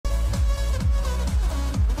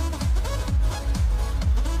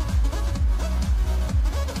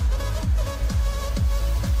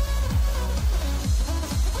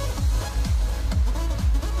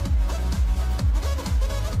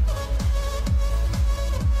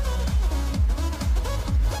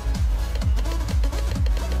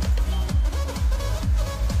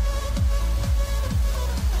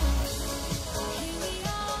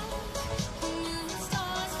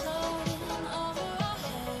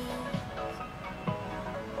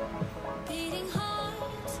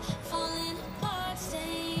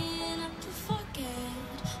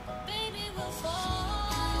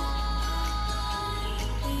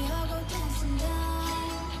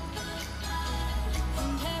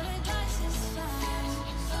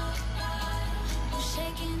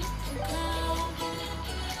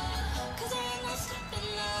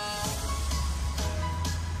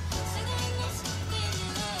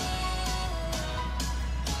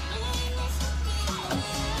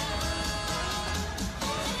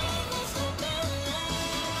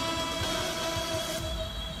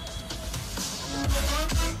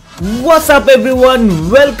What's up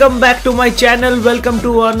everyone, welcome back to my channel, welcome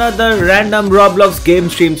to another random Roblox game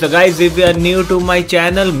stream. So guys, if you are new to my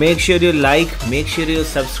channel, make sure you like, make sure you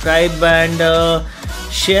subscribe and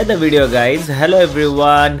share the video guys. Hello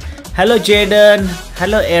everyone, hello Jaden,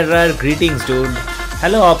 hello Error, greetings dude,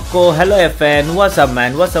 hello Opco, hello FN, what's up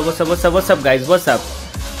man, what's up guys, what's up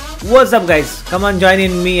guys, come on join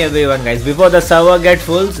in me everyone guys, before the server get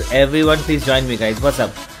full, everyone please join me guys. What's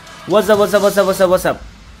up?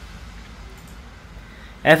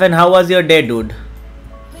 FN, how was your day dude?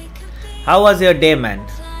 How was your day man?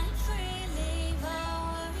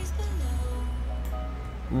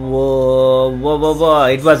 Whoa,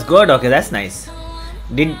 it was good. Okay, that's nice.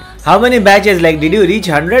 How many batches, like did you reach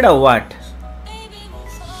 100 or what?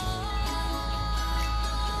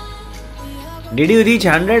 Did you reach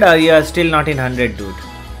 100 or you are still not in 100 dude?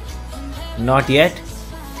 Not yet?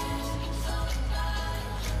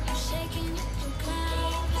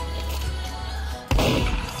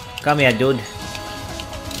 Come here dude.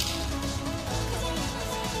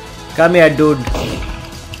 Come here dude.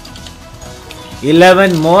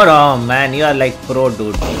 11 more? Oh man, you are like pro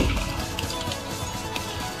dude.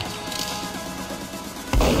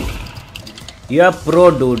 You are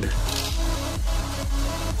pro dude.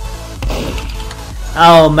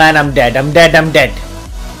 Oh man, I'm dead.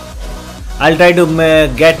 I'll try to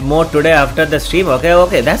get more today after the stream.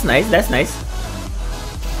 Okay, that's nice. That's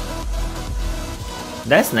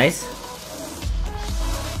nice.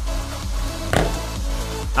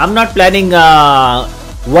 I'm not planning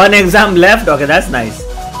one exam left. Okay, that's nice.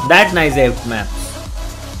 That nice maps.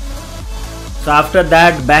 So after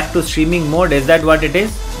that, back to streaming mode. Is that what it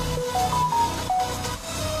is?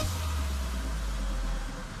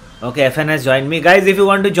 Okay, FN has joined me. Guys, if you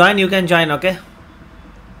want to join, you can join, okay?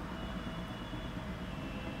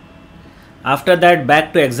 After that,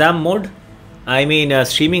 back to exam mode. I mean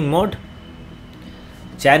streaming mode.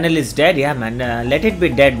 Channel is dead, yeah man, let it be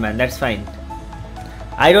dead man, that's fine.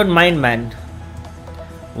 I don't mind man.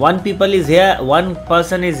 One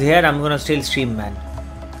person is here, I'm gonna still stream man.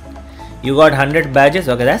 You got 100 badges,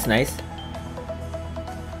 okay, that's nice.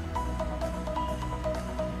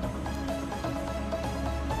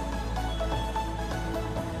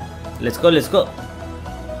 Let's go.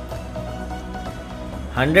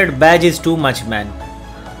 100 badge is too much man.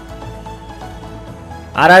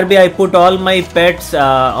 RRB, I put all my pets,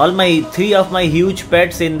 three of my huge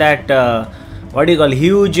pets in that,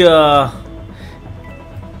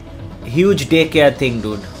 huge daycare thing,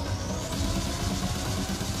 dude.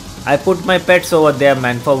 I put my pets over there,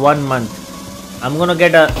 man, for 1 month. I'm gonna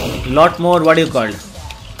get a lot more,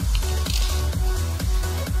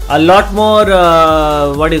 a lot more,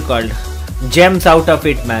 gems out of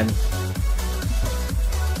it, man.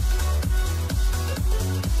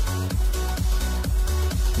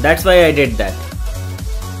 That's why I did that.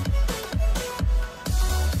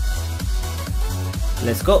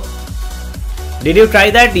 Let's go. Did you try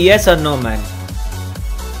that? Yes or no, man?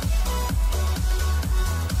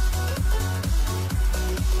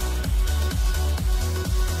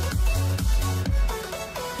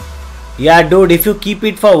 Yeah, dude. If you keep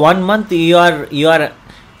it for 1 month, you are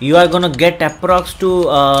gonna get approx to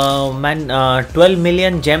 12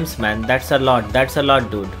 million gems, man. That's a lot.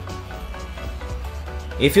 Dude.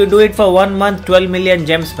 If you do it for 1 month, 12 million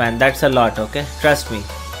gems, man, that's a lot, okay? Trust me.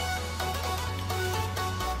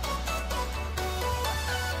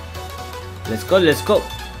 Let's go.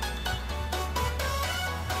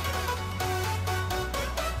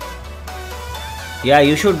 Yeah,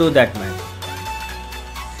 you should do that, man.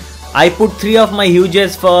 I put 3 of my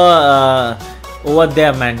huges for over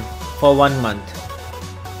there, man, for 1 month.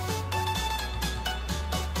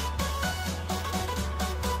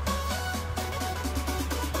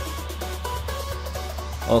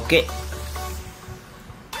 Okay.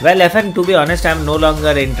 Well, FN, to be honest, I'm no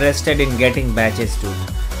longer interested in getting badges, dude.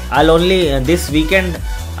 I'll only this weekend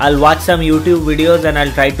I'll watch some YouTube videos and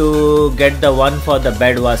I'll try to get the one for the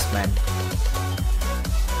bed wars, man.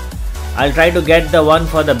 I'll try to get the one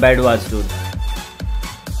for the bed wars, dude.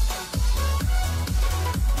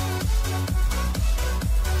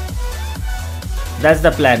 That's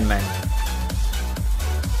the plan, man.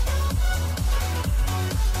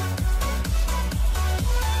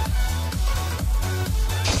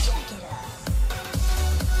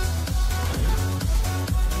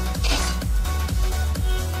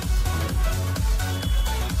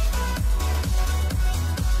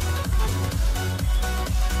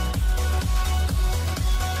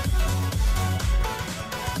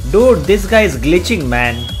 Dude, this guy is glitching,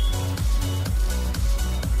 man.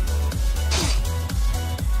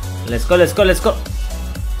 Let's go.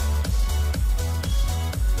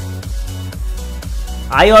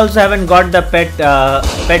 I also haven't got the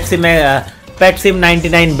pet sim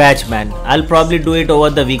 99 batch, man. I'll probably do it over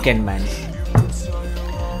the weekend, man.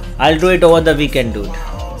 I'll do it over the weekend, dude.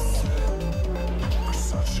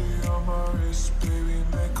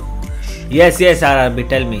 Yes, RRB,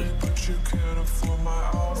 tell me.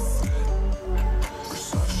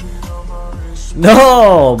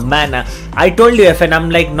 No, man. I told you, FN, I'm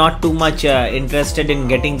like not too much interested in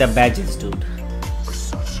getting the badges, dude.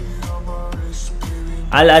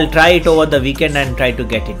 I'll try it over the weekend and try to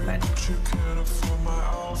get it, man.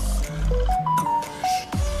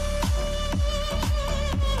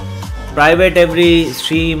 Private every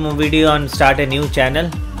stream video and start a new channel.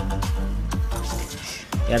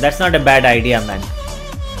 Yeah, that's not a bad idea, man.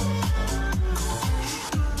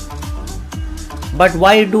 But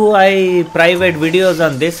why do I private videos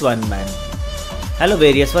on this one, man? Hello,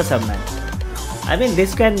 Various, what's up, man? I mean,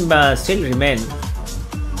 this can still remain.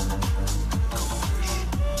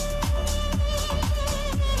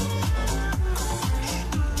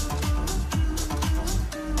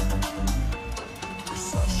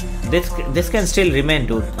 This can still remain,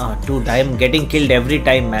 dude. Oh, dude, I am getting killed every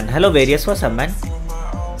time, man. Hello, Various, what's up, man?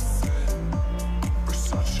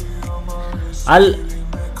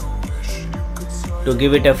 To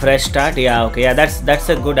give it a fresh start. Yeah, okay. Yeah, that's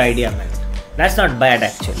a good idea, man. That's not bad,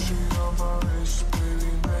 actually.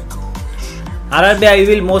 RRB, I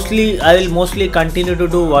will mostly continue to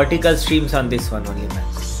do vertical streams on this one only, man.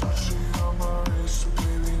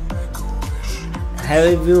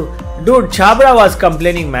 Have you? Dude, Chabra was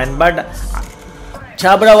complaining, man, but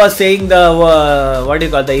Chabra was saying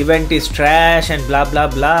the the event is trash and blah blah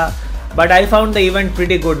blah. But I found the event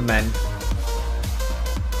pretty good, man.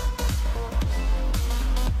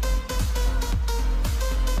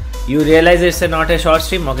 You realize it's not a short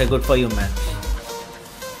stream? Okay, good for you, man.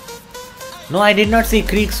 No, I did not see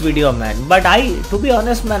Creek's video, man. But to be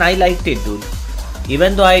honest, man, I liked it, dude.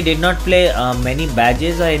 Even though I did not play many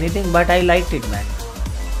badges or anything, but I liked it, man.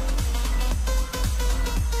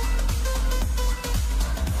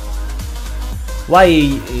 Why?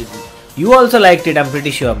 You also liked it, I'm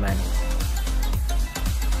pretty sure, man.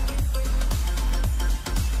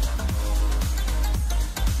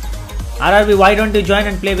 RRB, why don't you join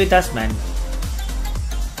and play with us, man?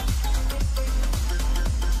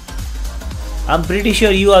 I'm pretty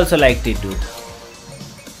sure you also liked it, dude.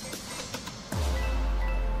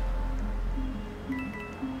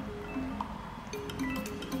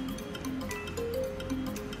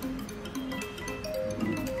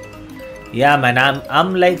 Yeah, man,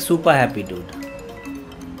 I'm like super happy, dude.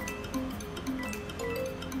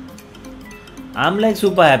 I'm like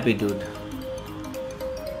super happy, dude.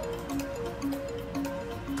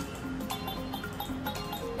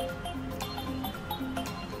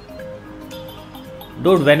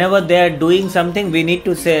 Dude, whenever they are doing something, we need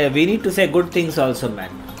to say good things also, man.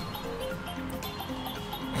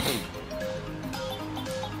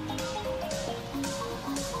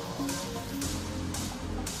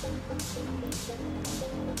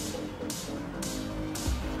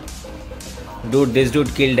 Dude, this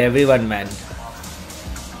dude killed everyone, man.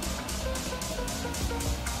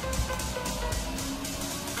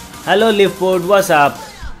 Hello, Liftwood, what's up?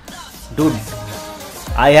 Dude,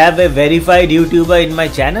 I have a verified YouTuber in my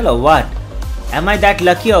channel or what? Am I that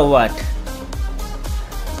lucky or what?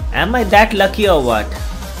 Am I that lucky or what?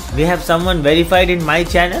 We have someone verified in my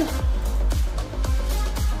channel?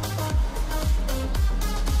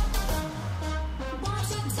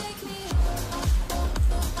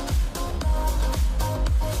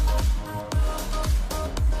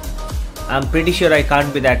 I'm pretty sure I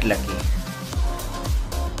can't be that lucky.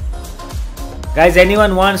 Guys,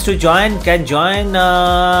 anyone wants to join can join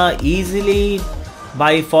easily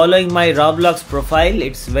by following my Roblox profile.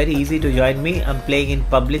 It's very easy to join me. I'm playing in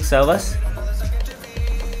public servers.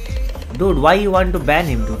 Dude, why you want to ban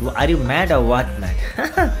him, dude? Are you mad or what, man?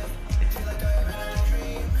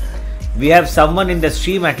 We have someone in the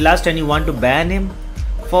stream at last and you want to ban him?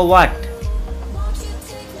 For what?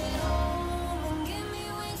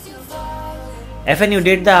 FN, you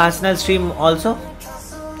did the Arsenal stream also?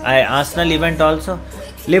 Arsenal event also.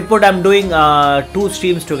 Lipput, I'm doing 2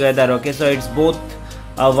 streams together, okay? So it's both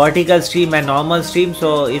a vertical stream and normal stream.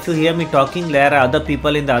 So if you hear me talking, there are other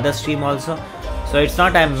people in the other stream also. So it's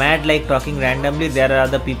not I'm mad like talking randomly. There are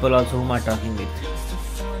other people also whom I'm talking with.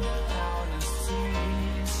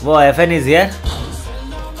 Whoa, FN is here.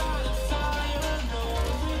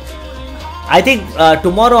 I think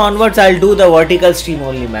tomorrow onwards I'll do the vertical stream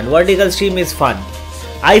only, man. Vertical stream is fun.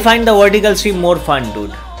 I find the vertical stream more fun,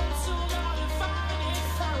 dude.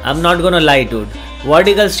 I'm not gonna lie, dude.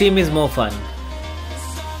 Vertical stream is more fun.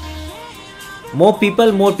 More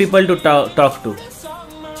people to talk to.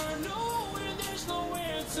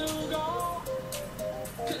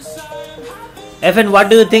 FN, what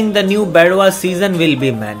do you think the new Bedwars season will be,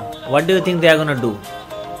 man? What do you think they are gonna do?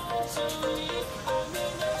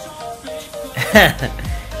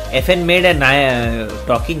 FN made a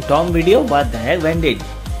talking Tom video. What the heck? When did?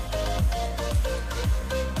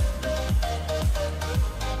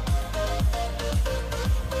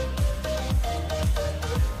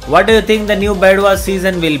 What do you think the new Bedwars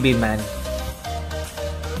season will be, man?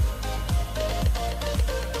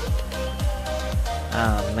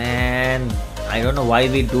 Ah, man. I don't know why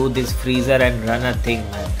we do this freezer and runner thing,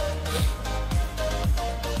 man.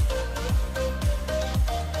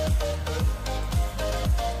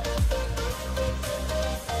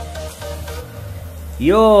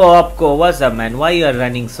 Yo, Opko, what's up, man? Why you are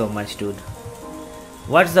running so much, dude?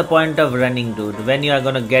 What's the point of running, dude, when you are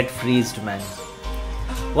gonna get freezed, man?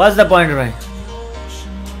 What's the point, right?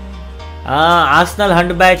 Arsenal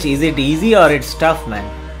Hunt Batch, is it easy or it's tough, man?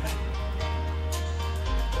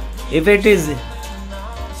 If it's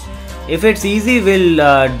easy,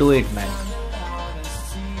 we'll do it, man.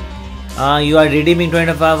 You are redeeming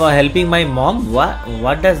 25 for helping my mom?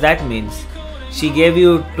 What does that mean? She gave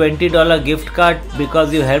you $20 gift card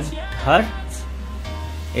because you helped her?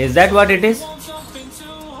 Is that what it is?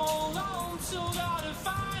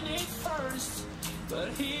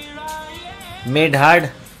 Made hard?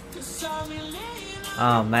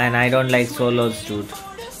 Oh man, I don't like solos, dude.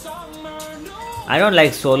 I don't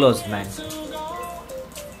like solos, man.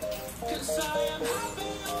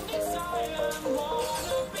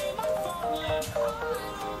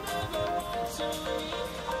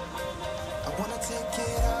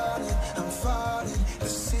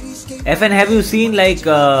 FN, have you seen like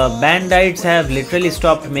Bandites have literally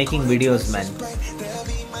stopped making videos, man?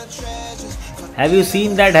 Have you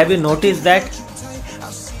seen that? Have you noticed that?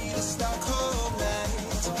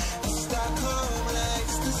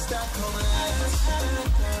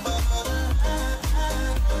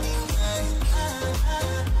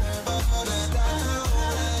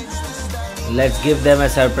 Let's give them a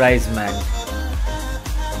surprise, man.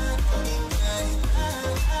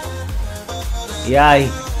 Yeah,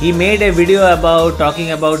 he made a video about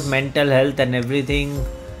talking about mental health and everything.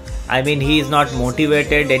 I mean, he is not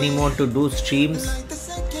motivated anymore to do streams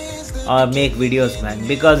or make videos, man,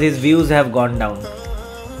 because his views have gone down.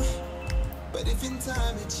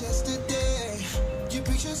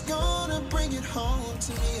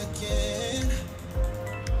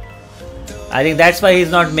 I think that's why he's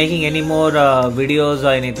not making any more videos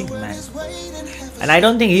or anything, man. And I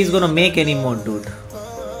don't think he's gonna make any more, dude.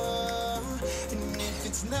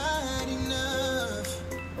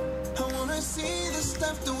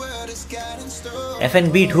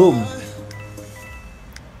 FN beat whom?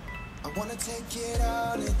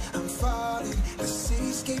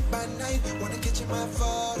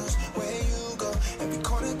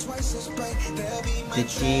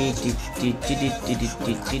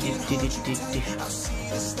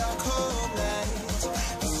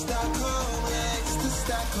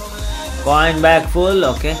 Coin back full,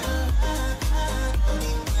 okay.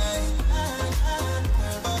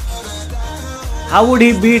 How would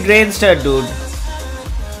he beat Rainster, dude?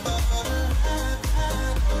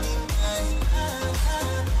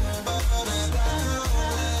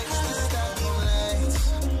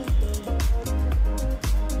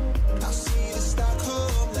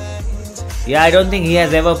 Yeah, I don't think he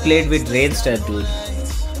has ever played with Rainster, dude.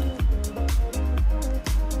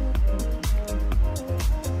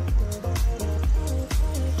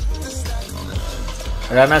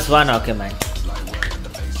 Runners won, okay, man.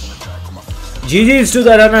 GG's to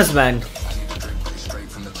the runners, man.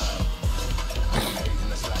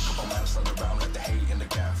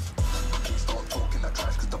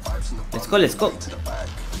 Let's go.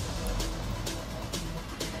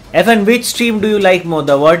 FN, which stream do you like more,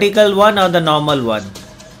 the vertical one or the normal one?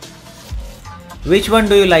 Which one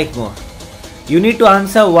do you like more? You need to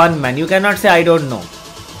answer one, man. You cannot say I don't know.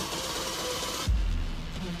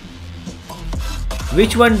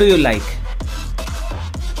 Which one do you like?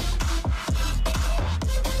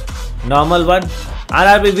 Normal one?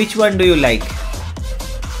 RRB, which one do you like?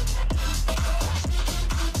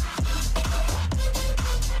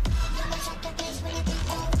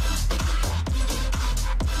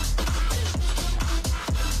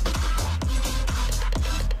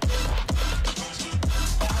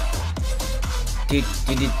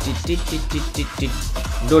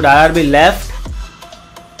 Dude, RRB left.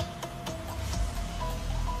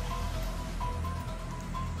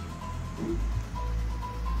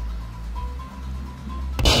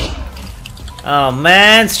 Oh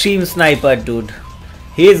man, stream sniper dude.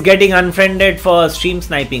 He is getting unfriended for stream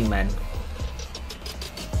sniping, man.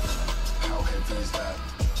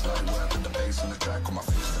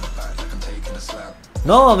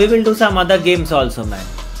 No, we will do some other games also, man.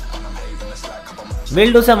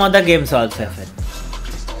 We'll do some other games also, FN.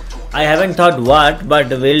 I haven't thought what, but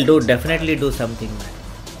we'll definitely do something, man.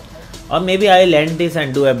 Or maybe I'll end this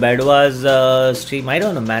and do a Bedwars stream. I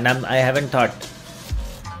don't know, man. I haven't thought.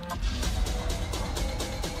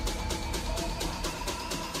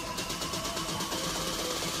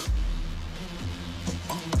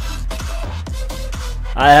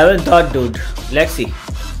 I haven't thought, dude. Let's see.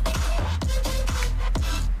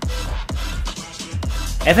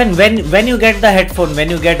 FN, when you get the headphone, when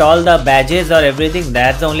you get all the badges or everything,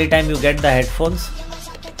 that's the only time you get the headphones.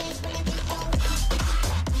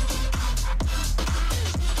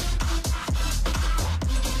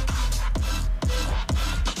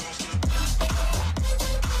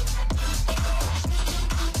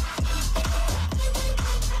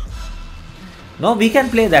 No, we can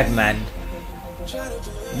play that, man.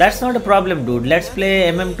 That's not a problem, dude. Let's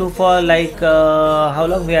play MM2 for like how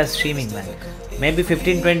long we are streaming, man. Maybe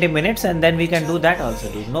 15-20 minutes and then we can do that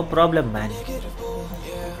also, dude. No problem, man.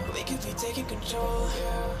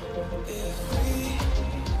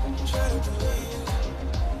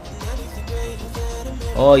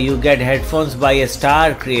 Oh, you get headphones by a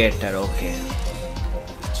star creator. Okay.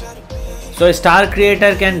 So a star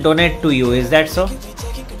creator can donate to you. Is that so?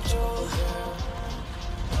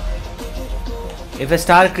 If a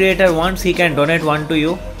star creator wants, he can donate one to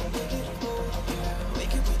you.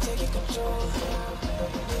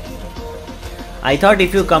 I thought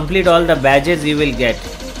if you complete all the badges, you will get.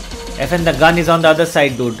 FN, the gun is on the other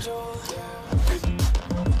side, dude.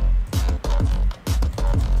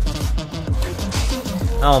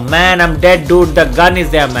 Oh man, I'm dead, dude. The gun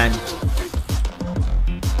is there, man.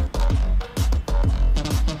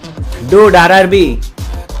 Dude, RRB.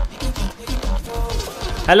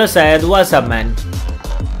 Hello, Syed. What's up, man?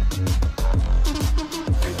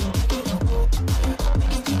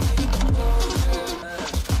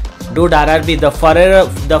 Dude, RRB,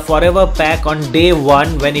 the forever pack on day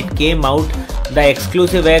 1 when it came out, the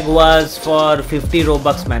exclusive egg was for 50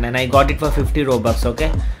 Robux, man, and I got it for 50 Robux,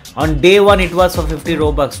 okay? On day 1 it was for 50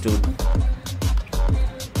 Robux, dude.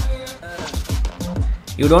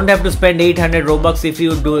 You don't have to spend 800 Robux if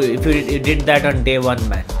you did that on day 1,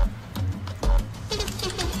 man.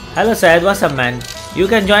 Hello, Syed, what's up, man? You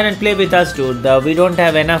can join and play with us, dude. We don't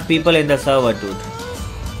have enough people in the server, dude.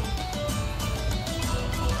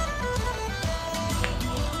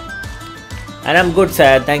 And I'm good,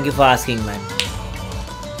 sir. Thank you for asking, man.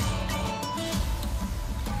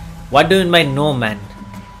 What do you mean by no, man?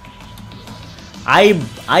 I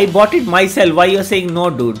bought it myself. Why you're saying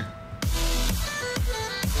no, dude?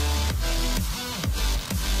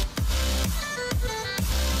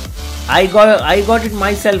 I got it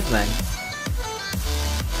myself, man.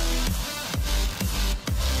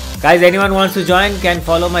 Guys, anyone wants to join can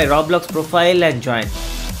follow my Roblox profile and join.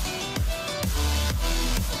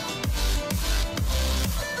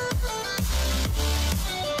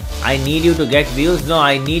 I need you to get views. No,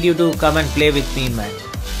 I need you to come and play with me, man.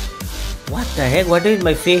 What the heck? What is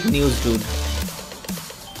my fake news, dude?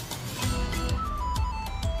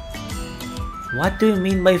 What do you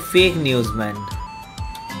mean by fake news, man?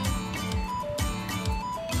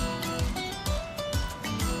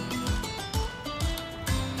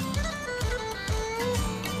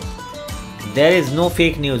 There is no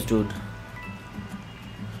fake news, dude.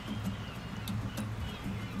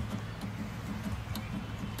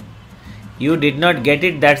 You did not get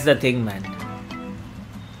it, that's the thing, man.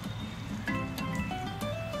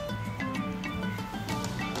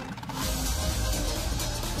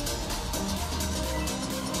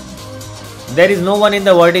 There is no one in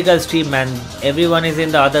the vertical stream, man. Everyone is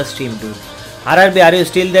in the other stream, dude. RRB, are you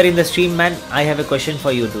still there in the stream, man? I have a question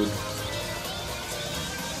for you, dude.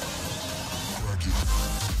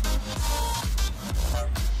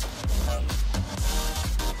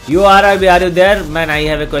 You RRB, are you there? Man, I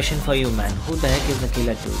have a question for you, man. Who the heck is the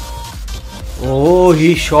killer, dude? Oh,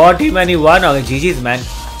 he shot him and he won. Oh, GG's, man.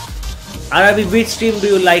 RRB, which stream do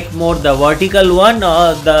you like more? The vertical one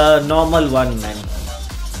or the normal one, man?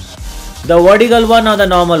 The vertical one or the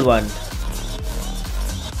normal one?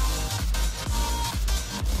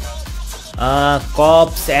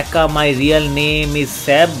 Cops, Aka, my real name is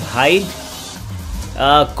Seb Hyde.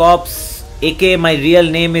 Cops, AK, my real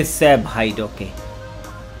name is Seb Hyde, okay.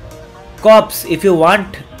 Cops, if you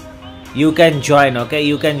want, you can join, okay?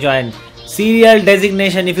 You can join. Serial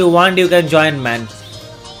designation, if you want, you can join, man.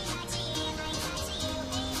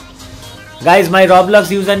 Guys, my Roblox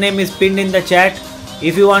username is pinned in the chat.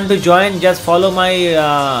 If you want to join, just follow my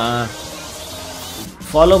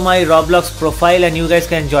Roblox profile and you guys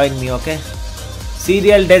can join me, okay?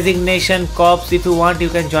 Serial designation cops, if you want you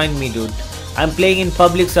can join me, dude. I'm playing in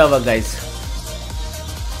public server, guys.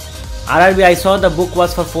 RRB, I saw the book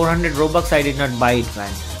was for 400 Robux. I did not buy it,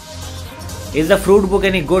 man. Is the fruit book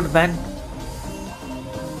any good, man?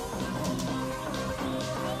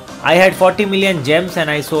 I had 40 million gems and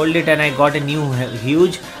I sold it and I got a new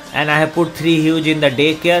huge, and I have put 3 huge in the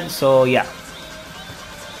daycare, so yeah.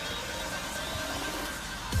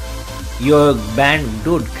 Your band,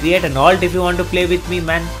 dude, create an alt if you want to play with me,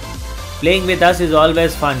 man. Playing with us is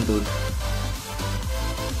always fun, dude.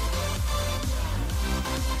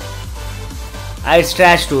 It's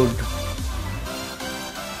trash, dude.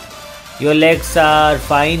 Your legs are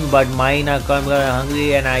fine, but mine are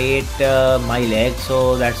hungry and I ate my leg,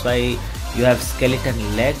 so that's why you have skeleton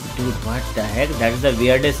leg. Dude, what the heck? That is the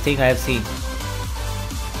weirdest thing I have seen.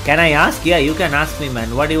 Can I ask? Yeah, you can ask me,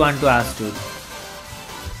 man. What do you want to ask, dude?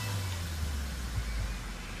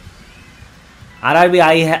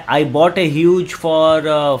 RRB, I bought a huge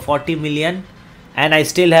for 40 million and I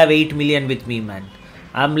still have 8 million with me, man.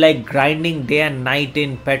 I'm like grinding day and night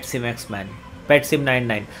in Pet Sim X, man. Pet Sim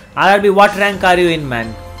 99. RRB, what rank are you in,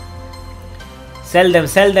 man? Sell them,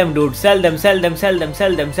 dude. Sell them.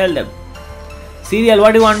 Serial,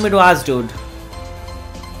 what do you want me to ask, dude?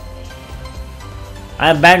 I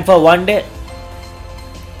am banned for 1 day.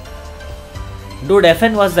 Dude,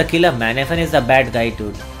 FN was the killer, man. FN is the bad guy,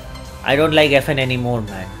 dude. I don't like FN anymore,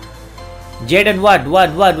 man. Jaden, what,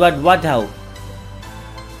 how?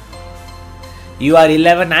 You are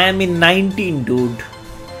 11, I am in 19, dude.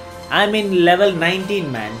 I am in level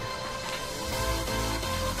 19, man.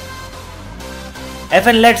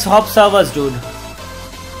 FN, let's hop servers, dude.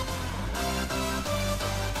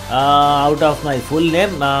 Out of my full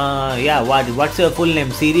name, yeah, what's your full name?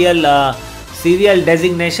 Serial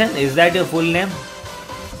designation, is that your full name?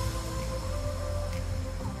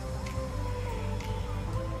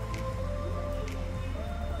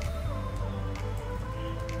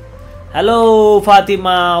 Hello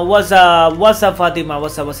Fatima, what's up Fatima,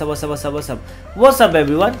 what's up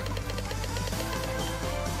everyone?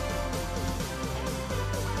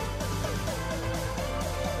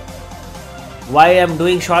 Why I'm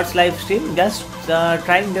doing shorts live stream? Just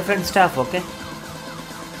trying different stuff, okay?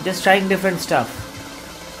 Just trying different stuff.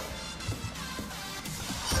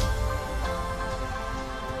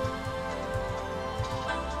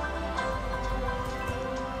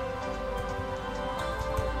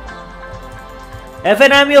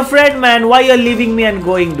 FN, I'm your friend, man. Why you're leaving me and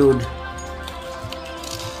going, dude?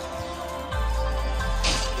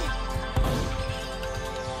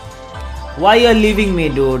 Why you're leaving me,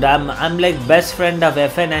 dude? I'm like best friend of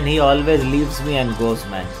FN and he always leaves me and goes,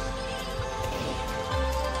 man.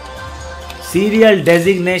 Serial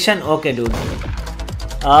designation, okay, dude.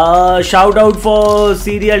 Shout out for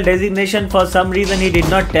serial designation. For some reason he did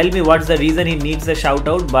not tell me what's the reason he needs a shout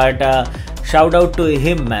out, but shout out to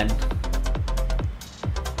him, man.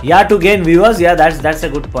 Yeah, to gain viewers. Yeah, that's a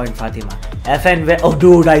good point, Fatima. FN, oh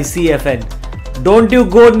dude, I see FN. Don't you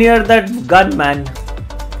go near that gun, man.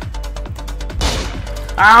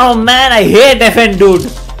 Oh man, I hate FN,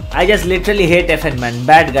 dude. I just literally hate FN, man.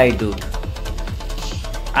 Bad guy, dude.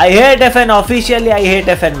 I hate FN. Officially, I hate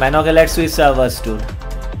FN, man. Okay, let's switch servers, dude.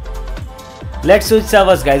 Let's switch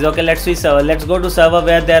servers, guys. Okay, let's switch server. Let's go to server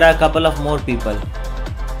where there are a couple of more people.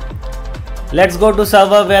 Let's go to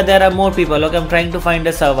server where there are more people. Okay, I'm trying to find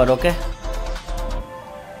a server, okay?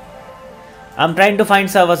 I'm trying to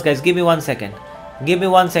find servers, guys. Give me 1 second. Give me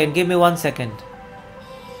 1 second. Give me 1 second.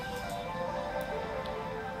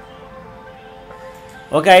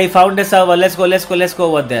 Okay, I found a server. Let's go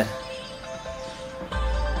over there.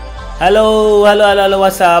 Hello,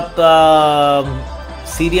 what's up?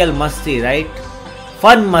 Serial Masti, right?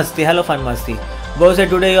 Fun Masti. Hello, Fun Masti. Bo said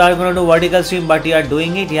today you are going to do vertical stream, but you are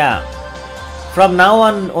doing it, yeah. From now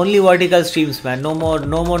on, only vertical streams, man. No more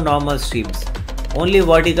normal streams. Only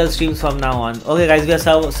vertical streams from now on. Okay, guys, we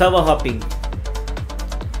are server hopping.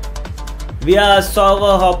 We are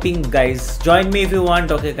server hopping, guys. Join me if you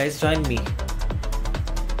want. Okay, guys, join me.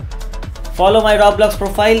 Follow my Roblox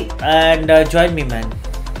profile and join me, man.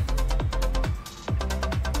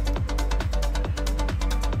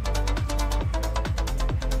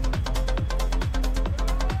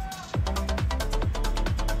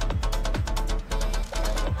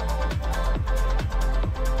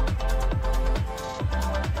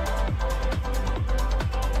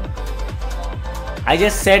 I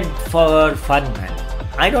just said for fun, man.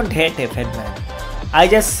 I don't hate FN, man. I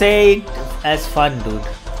just say it as fun, dude.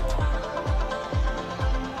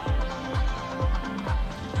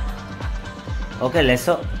 Okay, let's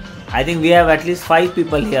go. I think we have at least 5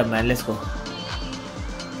 people here, man. Let's go.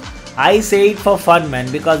 I say it for fun,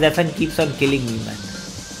 man, because FN keeps on killing me, man.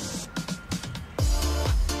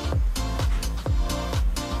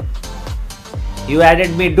 You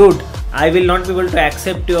added me, dude. I will not be able to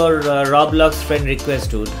accept your Roblox friend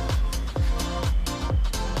request, dude.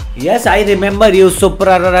 Yes, I remember you,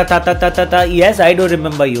 Supra ta ta ta ta ta. Yes, I do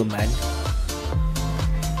remember you, man.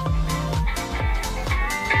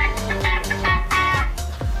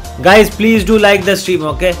 Guys, please do like the stream,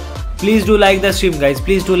 okay? Please do like the stream, guys.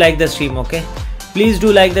 Please do like the stream, okay? Please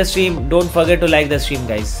do like the stream. Don't forget to like the stream,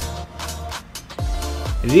 guys.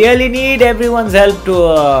 Really need everyone's help to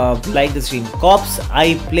like the stream. Cops,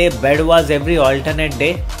 I play Bedwars every alternate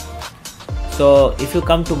day. So if you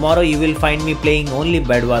come tomorrow, you will find me playing only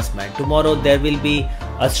Bedwars, man. Tomorrow there will be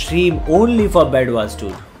a stream only for Bedwars,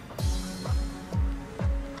 dude.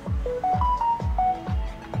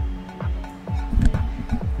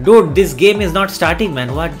 Dude, this game is not starting,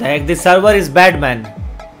 man. What the heck? This server is bad, man.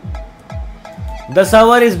 The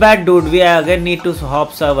server is bad, dude. We again need to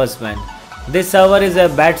hop servers, man. This server is a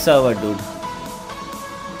bad server, dude.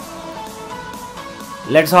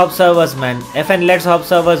 Let's hop servers, man. FN, let's hop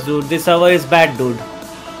servers, dude. This server is bad, dude.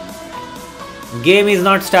 Game is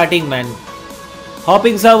not starting, man.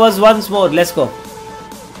 Hopping servers once more. Let's go.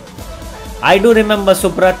 I do remember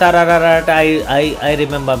Supra Tarararat. I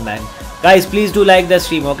remember, man. Guys, please do like the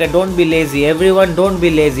stream, okay? Don't be lazy. Everyone, don't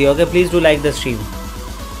be lazy, okay? Please do like the stream.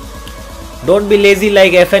 Don't be lazy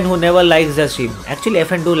like FN who never likes the stream. Actually,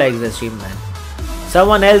 FN do like the stream, man.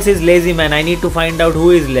 Someone else is lazy, man. I need to find out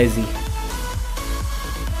who is lazy.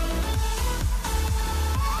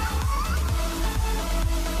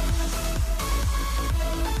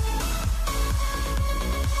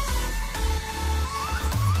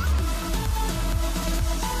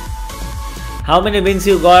 How many wins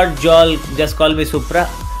you got, Joel? Just call me Supra.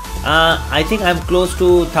 I think I'm close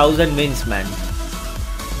to 1000 wins, man.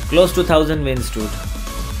 Close to 1000 wins, dude.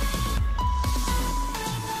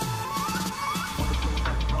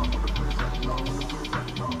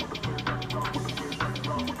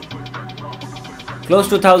 Close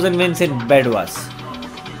to 1000 wins in Bedwars.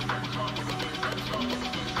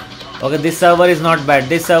 Okay, this server is not bad.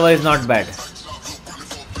 This server is not bad.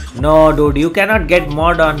 No, dude, you cannot get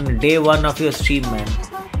mod on day 1 of your stream, man.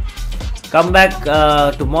 Come back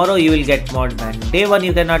tomorrow, you will get mod, man. Day 1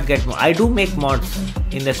 you cannot get mod. I do make mods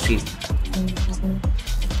in the stream.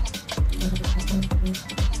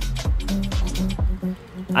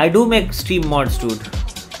 I do make stream mods, dude.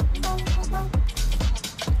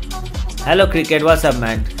 Hello Cricket, what's up,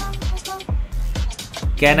 man?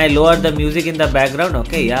 Can I lower the music in the background?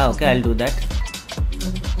 Okay, yeah, okay, I'll do that.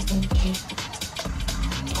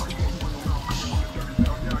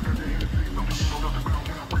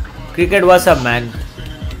 Cricket, what's up, man?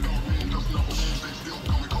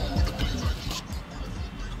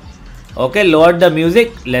 Okay, lower the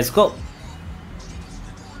music. Let's go.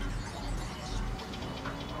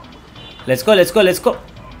 Let's go, let's go, let's go.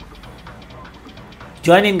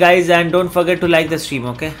 Join in, guys, and don't forget to like the stream,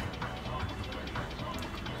 okay?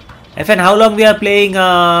 FN, how long we are playing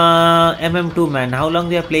MM2, man? How long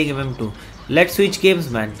we are playing MM2? Let's switch games,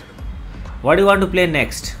 man. What do you want to play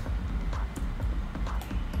next?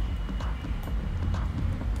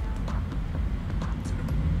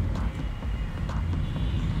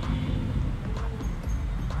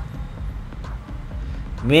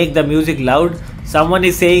 Make the music loud. Someone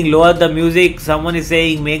is saying lower the music. Someone is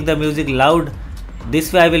saying make the music loud.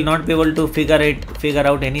 This way I will not be able to figure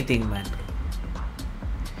out anything, man.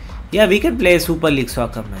 Yeah, we can play Super League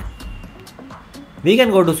Soccer, man. We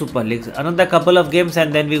can go to Super League. Another couple of games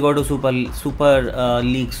and then we go to Super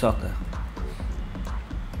League Soccer.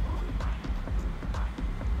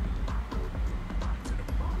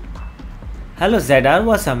 Hello ZR,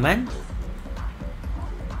 what's up, man?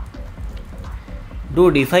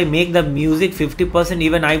 Dude, if I make the music 50%,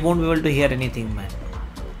 even I won't be able to hear anything, man.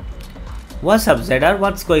 What's up, ZR?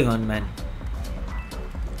 What's going on, man?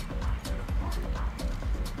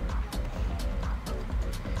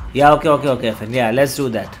 Yeah, okay, fine. Yeah, let's do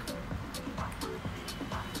that.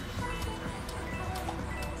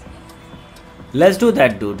 Let's do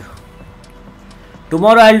that, dude.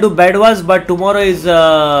 Tomorrow I'll do Bedwars, but tomorrow is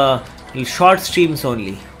short streams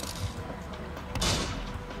only.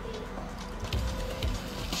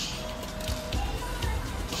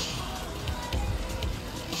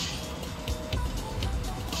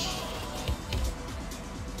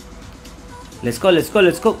 Let's go, let's go,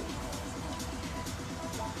 let's go.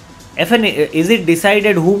 FN, is it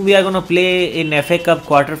decided whom we are going to play in FA Cup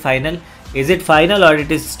quarter final? Is it final or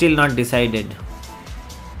it is still not decided?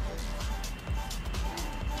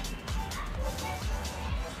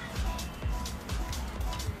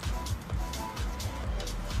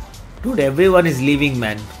 Dude, everyone is leaving,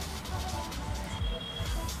 man.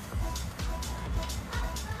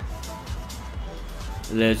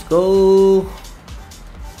 Let's go.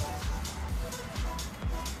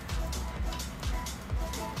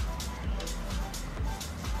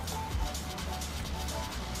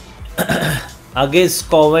 Against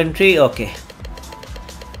Coventry, okay.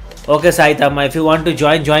 Okay, Saitama, if you want to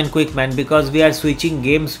join, join quick, man, because we are switching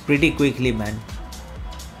games pretty quickly, man.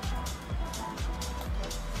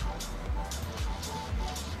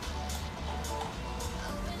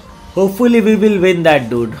 Hopefully we will win that,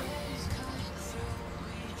 dude.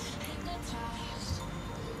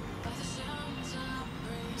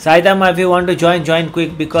 Saitama, if you want to join, join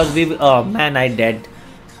quick, because we... Oh, man, I'm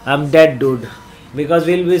dead, dude. Because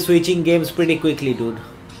we'll be switching games pretty quickly, dude.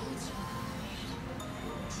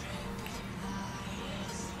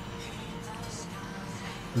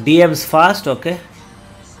 DM's fast, okay.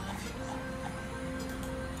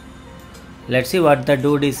 Let's see what the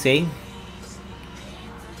dude is saying.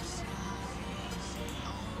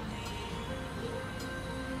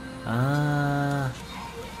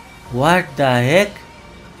 What the heck?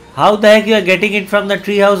 How the heck you are getting it from the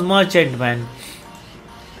treehouse merchant, man?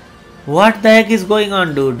 What the heck is going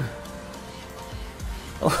on, dude?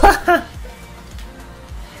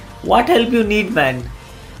 What help you need, man?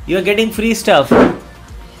 You are getting free stuff.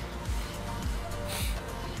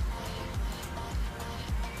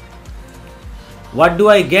 What do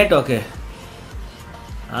I get? Okay.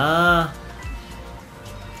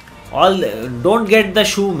 Don't get the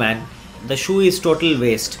shoe, man. The shoe is total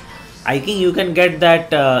waste. I think you can get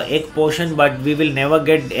that egg potion, but we will never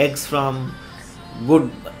get eggs from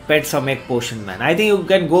good pets from egg potion, man. I think you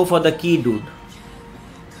can go for the key, dude.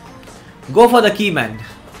 Go for the key, man.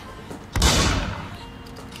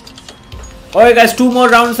 Alright, guys, 2 more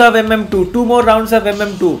rounds of MM2. 2 more rounds of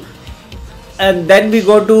MM2. And then we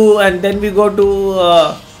go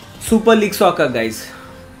to Super League Soccer, guys.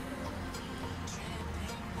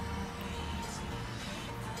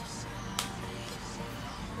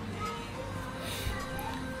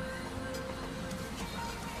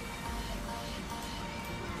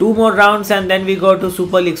 Two more rounds and then we go to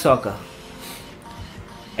Super League Soccer.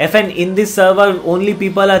 FN, in this server only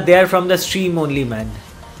people are there from the stream only, man.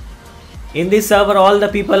 In this server all the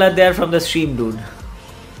people are there from the stream, dude.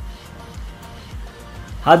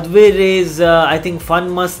 Hadvir is I think Fun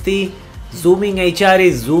Masti. Zooming HR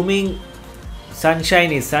is zooming.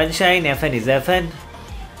 Sunshine is sunshine. FN is FN.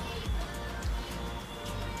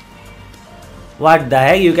 What the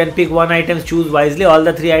heck? You can pick one item, choose wisely. All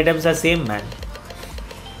the 3 items are same, man.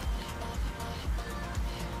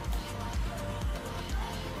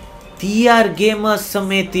 TR Gamer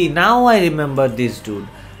Sameti. Now I remember this dude.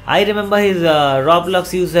 I remember his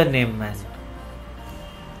Roblox username, man.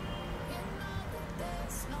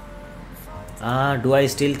 Do I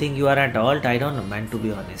still think you are at alt? I don't know, man, to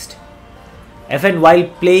be honest. FN, while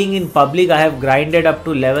playing in public, I have grinded up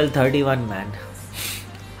to level 31, man.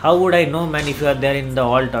 How would I know, man, if you are there in the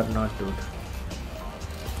alt or not, dude?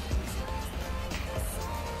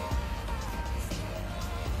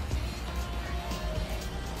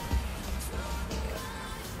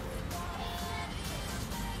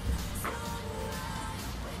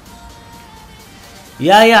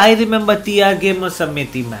 Yeah, I remember TR Gamer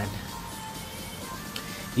Samiti, man.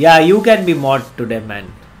 Yeah, you can be mod today,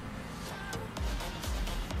 man.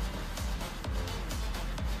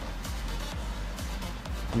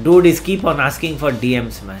 Dude is keep on asking for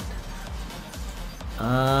DMs, man.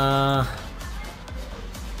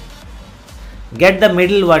 Get the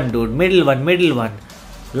middle one, dude. Middle one.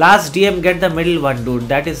 Last DM, get the middle one, dude.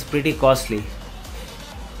 That is pretty costly.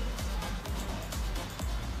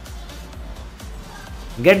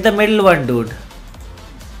 Get the middle one, dude.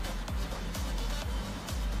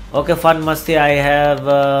 Okay, Fun Masti, I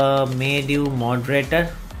have made you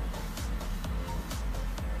moderator.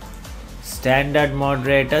 Standard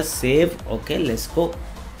moderator, save. Okay, let's go.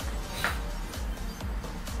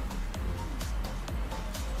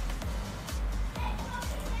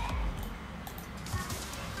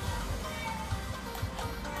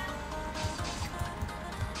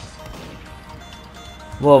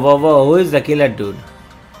 Whoa, who is the killer, dude?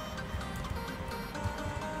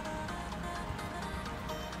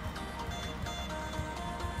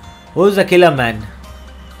 Who's the killer, man?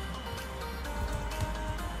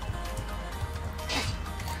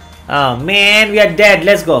 Oh man, we are dead.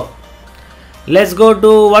 Let's go. Let's go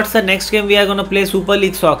to what's the next game we are gonna play? Super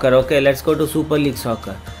League Soccer. Okay, let's go to Super League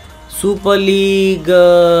Soccer. Super League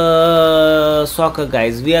Soccer,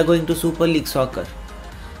 guys. We are going to Super League Soccer.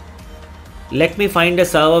 Let me find a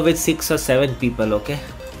server with 6 or 7 people. Okay.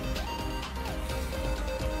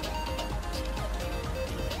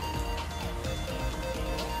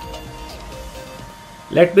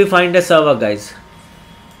 Let me find a server, guys.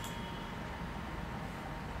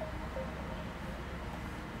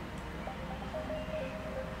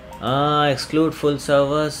 Exclude full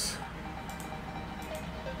servers.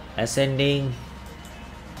 Ascending.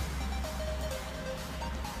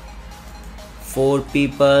 4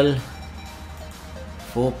 people.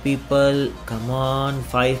 4 people. Come on.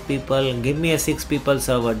 5 people. Give me a 6 people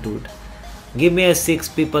server, dude. Give me a 6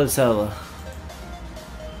 people server.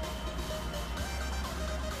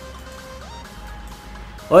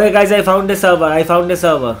 Okay, guys, I found a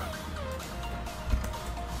server.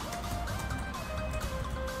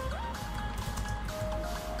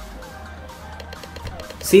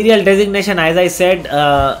 Serial designation, as I said,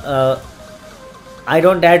 I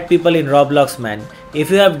don't add people in Roblox, man. If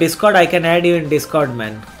you have Discord, I can add you in Discord,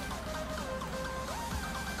 man.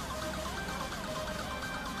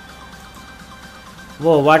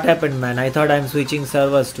 Whoa, what happened, man? I thought I'm switching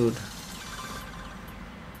servers, dude.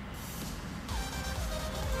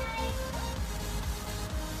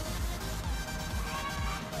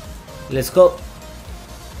 Let's go.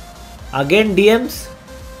 Again DMs.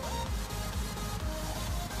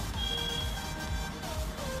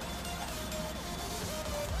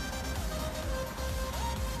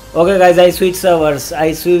 Okay, guys, I switch servers.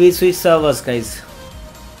 We switch servers, guys.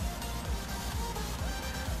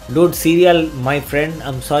 Dude, Serial, my friend,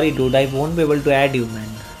 I'm sorry, dude, I won't be able to add you, man.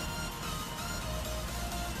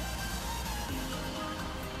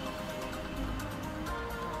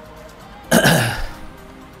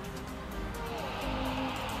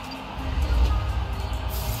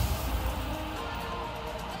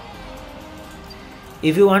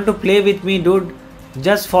 If you want to play with me, dude,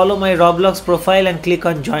 just follow my Roblox profile and click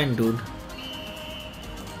on join, dude.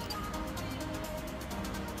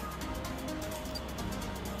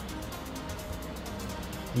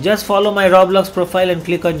 Just follow my Roblox profile and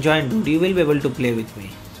click on join, dude. You will be able to play with me.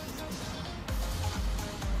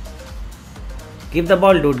 Give the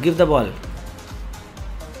ball, dude. Give the ball.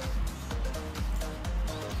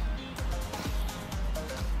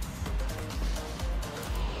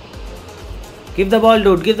 Give the ball,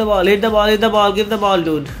 dude. Give the ball. Hit the ball. Hit the ball. Give the ball,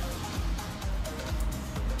 dude.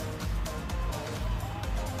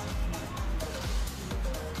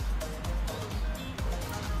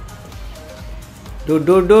 Dude.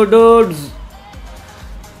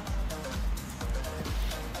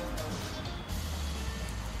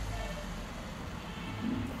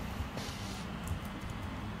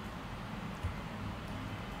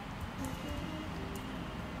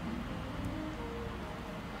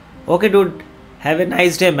 Okay, dude. Have a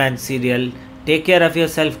nice day, man, Serial. Take care of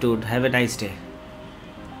yourself, dude. Have a nice day.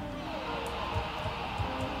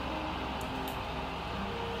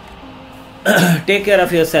 Take care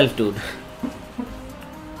of yourself, dude.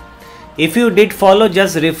 If you did follow,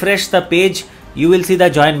 just refresh the page. You will see the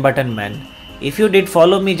join button, man. If you did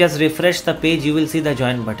follow me, just refresh the page. You will see the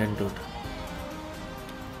join button, dude.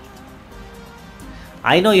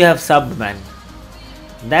 I know you have subbed, man.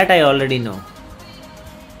 That I already know.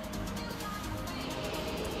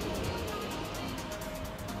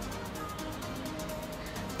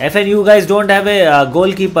 FN, you guys don't have a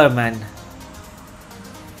goalkeeper, man.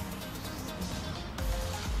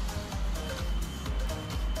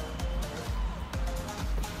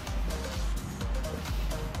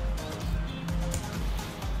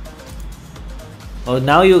 Oh,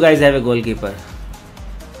 now you guys have a goalkeeper.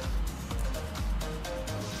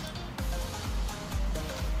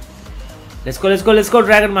 Let's go,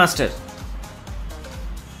 Dragon Master.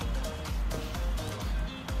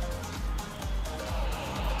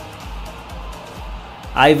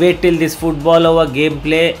 I wait till this football over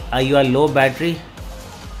gameplay. You are low battery.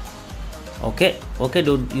 Okay,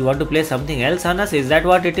 dude. You want to play something else, Anas? Is that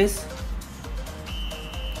what it is?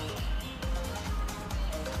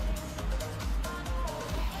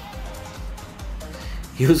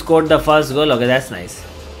 You scored the first goal. Okay, that's nice.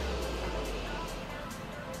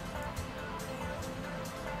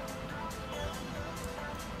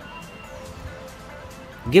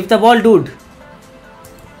 Give the ball, dude.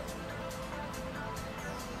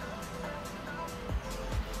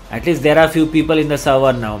 At least there are few people in the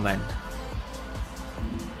server now, man.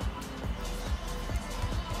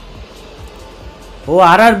 Oh,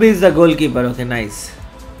 RRB is the goalkeeper. Okay, nice.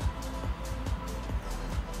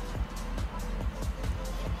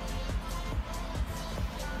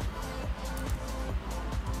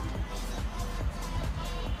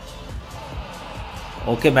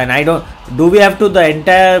 Okay, man. I don't. Do we have to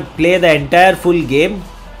play the entire full game?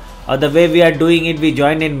 Or the way we are doing it, we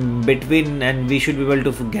join in between and we should be able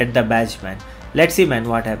to get the badge, man. Let's see, man,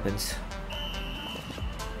 what happens.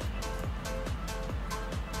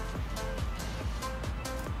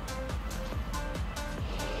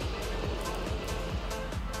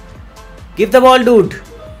 Give the ball, dude.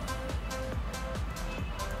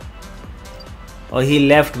 Oh, he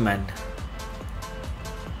left, man.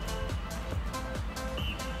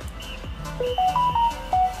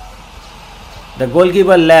 The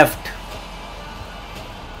goalkeeper left.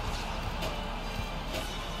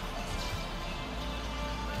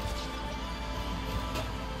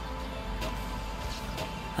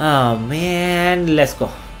 Oh man, let's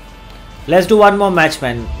go. Let's do one more match,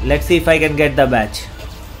 man. Let's see if I can get the badge.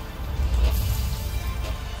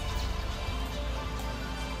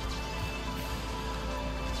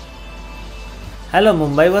 Hello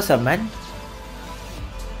Mumbai, what's up, man?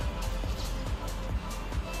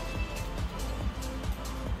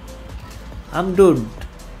 I'm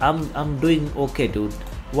doing okay, dude.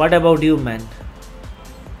 What about you, man?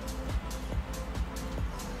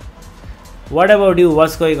 What about you?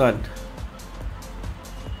 What's going on?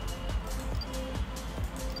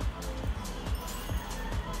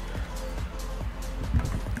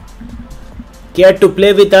 Care to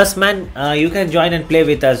play with us, man? You can join and play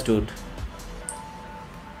with us, dude.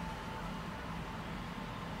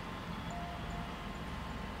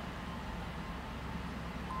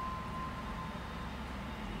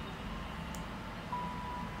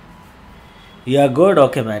 You are good?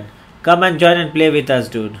 Okay, man. Come and join and play with us,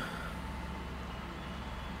 dude.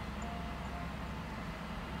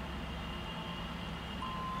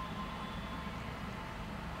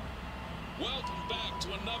 Welcome back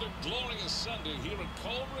to another glorious Sunday here at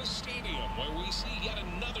Culver Stadium, where we see yet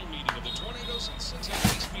another meeting of the Tornadoes and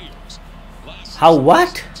Cincinnati Spears. How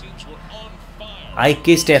what? Teams were on fire. I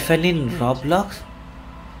kissed FN in Roblox?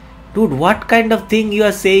 Dude, what kind of thing you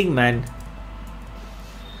are saying, man?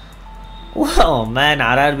 Wow, man,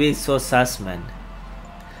 RRB is so sus, man.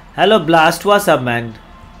 Hello, Blast, what's up, man?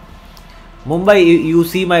 Mumbai, you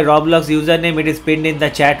see my Roblox username, it is pinned in the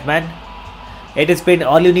chat, man. It is pinned.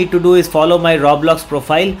 All you need to do is follow my Roblox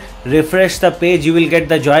profile, refresh the page, you will get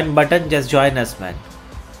the join button. Just join us, man.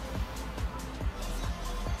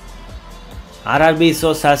 RRB is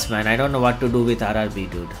so sus, man. I don't know what to do with RRB,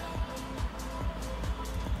 dude.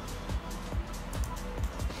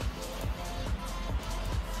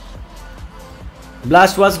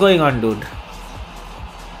 Blast, what's going on, dude?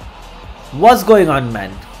 What's going on,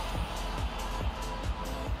 man?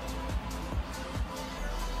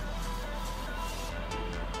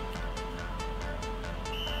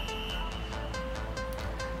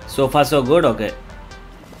 So far so good, okay.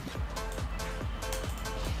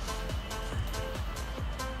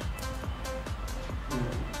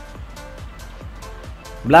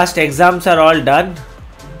 Blast, exams are all done.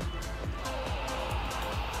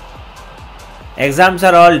 Exams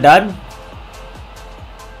are all done.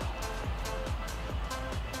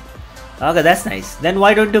 Okay, that's nice. Then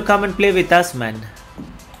why don't you come and play with us, man?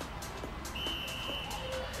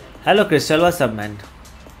 Hello Crystal, what's up, man?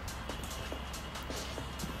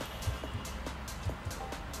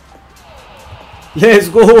 Let's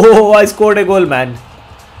go! I scored a goal, man.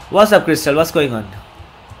 What's up, Crystal? What's going on?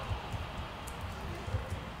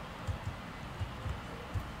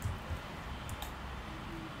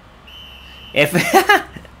 F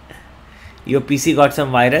your PC got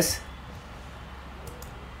some virus.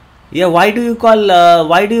 Yeah, why do you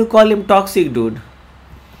call him toxic, dude?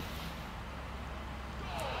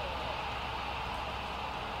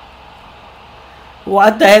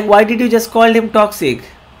 What the heck? Why did you just call him toxic?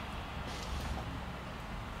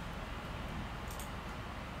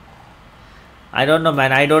 I don't know,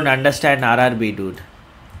 man. I don't understand RRB, dude.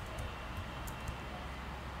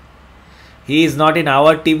 He is not in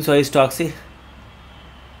our team, so he's toxic.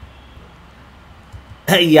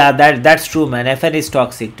 Yeah, that's true, man. FN is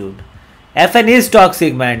toxic, dude. FN is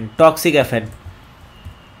toxic, man. Toxic FN.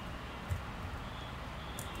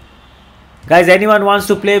 Guys, anyone wants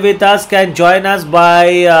to play with us can join us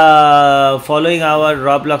by following our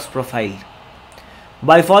Roblox profile.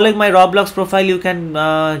 By following my Roblox profile, you can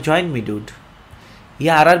join me, dude.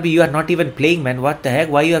 Yeah, RRB, you are not even playing, man. What the heck?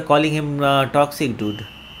 Why you are calling him toxic, dude?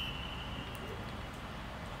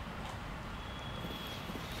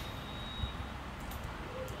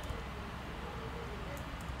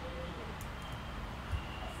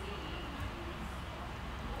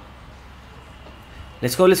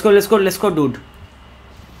 Let's go, dude.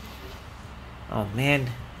 Oh, man.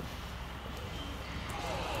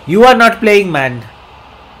 You are not playing, man.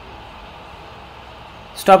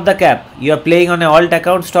 Stop the cap. You are playing on an alt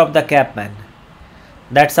account. Stop the cap, man.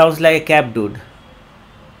 That sounds like a cap, dude.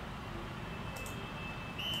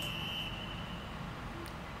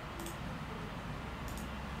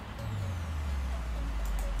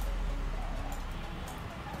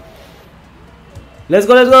 Let's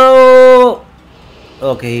go.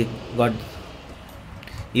 Okay, got.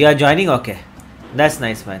 You are joining? Okay. That's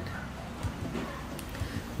nice, man.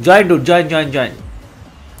 Join, dude. Join.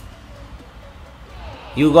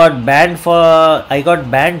 You got banned for... I got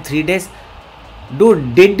banned 3 days.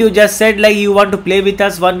 Dude, didn't you just said like you want to play with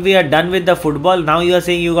us when we are done with the football? Now you are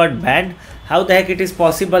saying you got banned? How the heck it is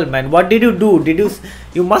possible, man? What did you do?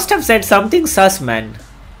 You must have said something sus, man.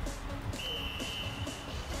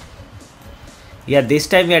 Yeah, this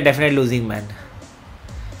time we are definitely losing, man.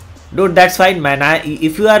 Dude, that's fine, man.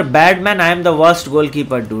 If you are bad, man, I am the worst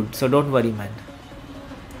goalkeeper, dude. So don't worry, man.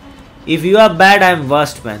 If you are bad, I am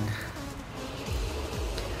worst, man.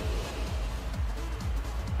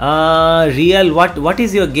 Real, what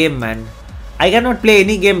is your game, man? I cannot play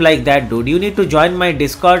any game like that, dude. You need to join my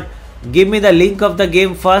Discord. Give me the link of the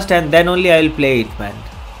game first and then only I will play it, man.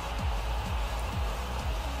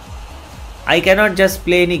 I cannot just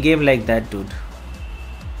play any game like that, dude.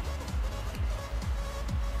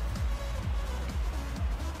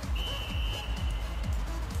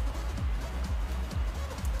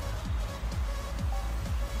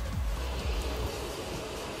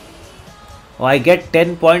 Oh, I get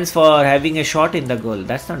 10 points for having a shot in the goal.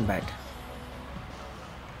 That's not bad.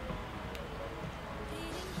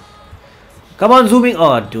 Come on, zooming.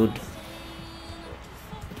 Oh, dude.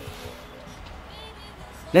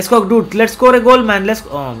 Let's go, dude. Let's score a goal, man. Let's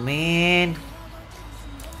go. Oh, man.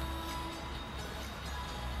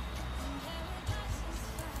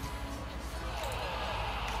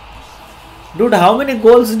 Dude, how many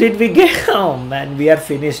goals did we get? Oh, man. We are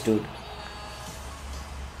finished, dude.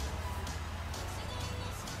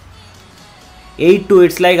 8-2.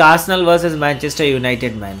 It's like Arsenal versus Manchester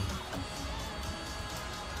United, man.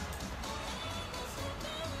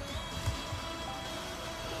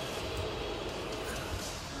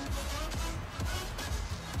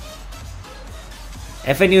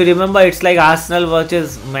 FN, you remember it's like Arsenal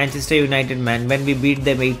versus Manchester United, man, when we beat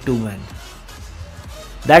them 8-2, man.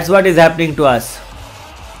 That's what is happening to us.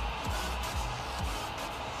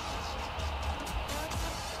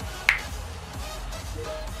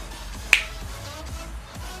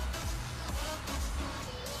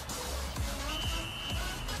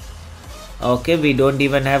 Okay, we don't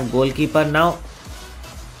even have goalkeeper now.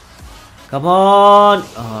 Come on.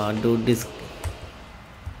 Oh, dude, this...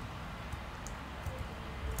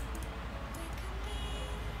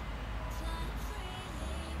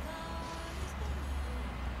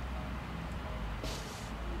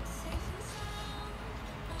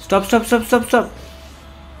 Stop.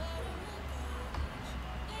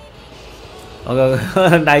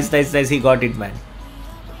 Okay, nice. He got it, man.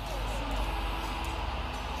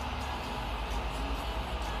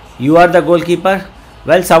 You are the goalkeeper?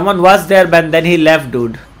 Well, someone was there, man. Then he left,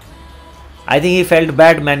 dude. I think he felt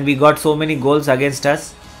bad, man. We got so many goals against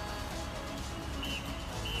us.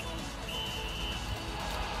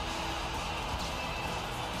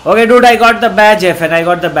 Okay, dude, I got the badge, FN. I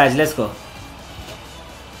got the badge. Let's go.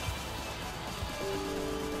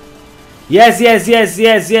 Yes.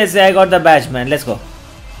 I got the badge, man. Let's go.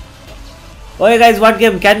 Okay, guys, what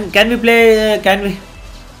game? Can we play?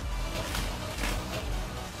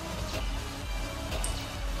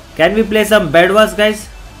 Can we play some bed wars, guys?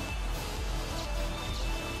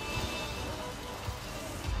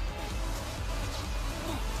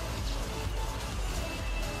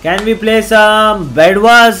 Can we play some bed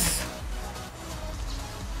wars?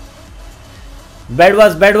 Bed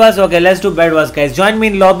wars. Okay, let's do bed wars, guys. Join me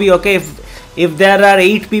in lobby, okay? If there are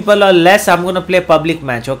 8 people or less, I'm gonna play public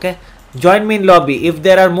match, okay? Join me in lobby. If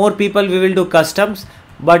there are more people, we will do customs.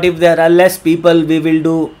 But if there are less people, we will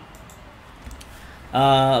do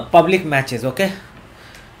public matches, okay?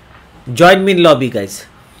 Join me in lobby, guys.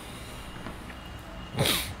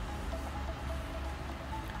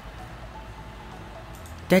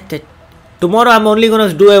 Tomorrow I'm only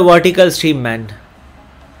gonna do a vertical stream, man.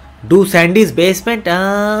 Do Sandy's Basement?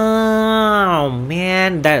 Oh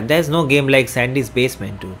man, there's no game like Sandy's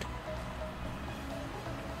Basement, dude.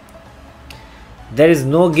 There is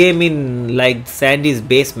no game in like Sandy's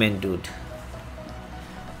Basement, dude.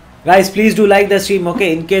 Guys, please do like the stream,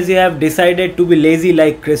 okay? In case you have decided to be lazy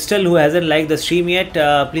like Crystal, who hasn't liked the stream yet,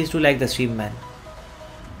 please do like the stream, man.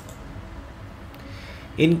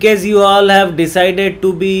 In case you all have decided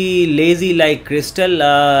to be lazy like Crystal,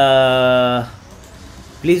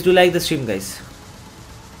 please do like the stream, guys.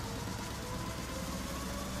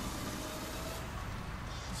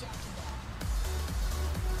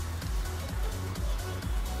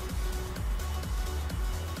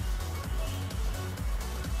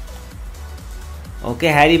 Okay,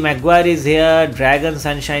 Harry Maguire is here. Dragon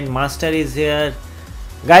Sunshine Master is here.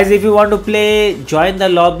 Guys, if you want to play, join the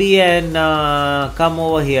lobby and come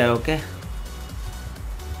over here, okay?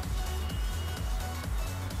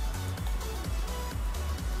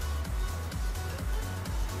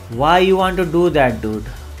 Why you want to do that, dude?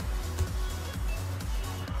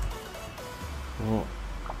 Oh.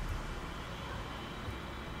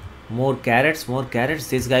 More carrots, more carrots.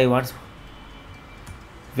 This guy wants.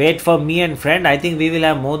 Wait for me and friend. I think we will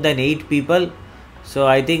have more than 8 people. So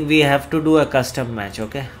I think we have to do a custom match,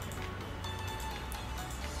 okay?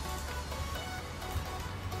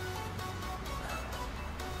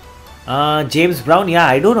 James Brown. Yeah,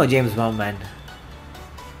 I don't know James Brown, man.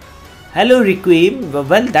 Hello Requiem.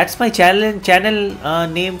 Well, that's my channel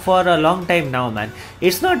name for a long time now, man.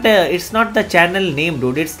 It's not the channel name,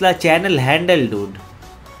 dude. It's the channel handle, dude.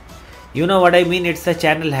 You know what I mean? It's the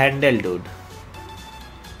channel handle, dude.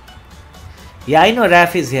 Yeah, I know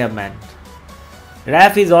Raf is here, man.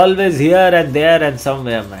 Raf is always here and there and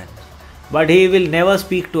somewhere, man. But he will never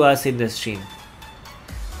speak to us in the stream.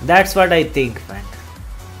 That's what I think, man.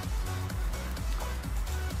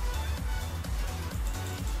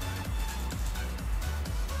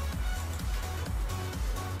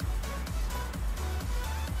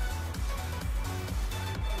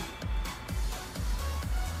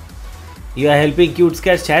 You are helping Cute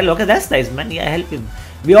Scare's child. Okay, that's nice, man. Yeah, help him.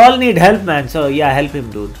 We all need help, man. So, yeah, help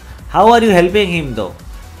him, dude. How are you helping him, though?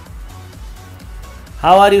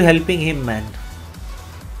 How are you helping him, man?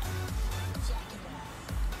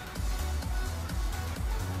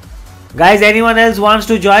 Guys, anyone else wants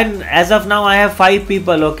to join? As of now, I have 5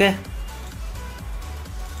 people, okay?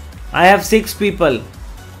 I have 6 people.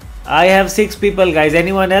 I have 6 people, guys.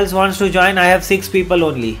 Anyone else wants to join? I have 6 people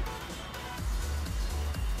only.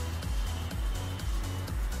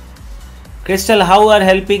 Crystal, how are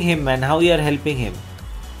helping him, man? How you are helping him?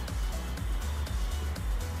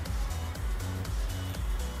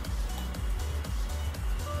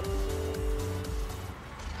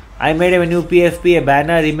 I made a new PFP, a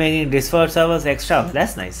banner remaining Discord servers extra.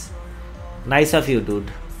 That's nice. Nice of you,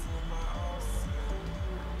 dude.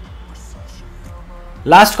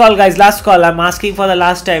 Last call, guys. Last call. I'm asking for the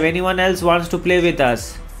last time. Anyone else wants to play with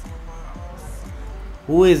us?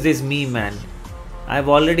 Who is this me, man? I've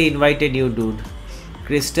already invited you, dude.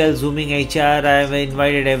 Crystal, Zooming HR, I've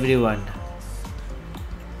invited everyone.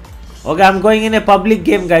 Okay, I'm going in a public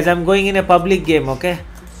game, guys. I'm going in a public game, okay?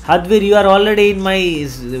 Hadvir, you are already in my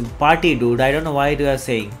party, dude. I don't know why you are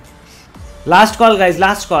saying. Last call, guys.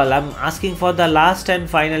 Last call. I'm asking for the last and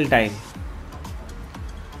final time.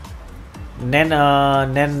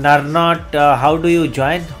 Narnot, how do you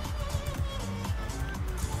join?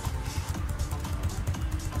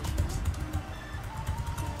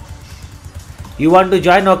 You want to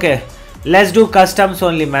join? Okay. Let's do customs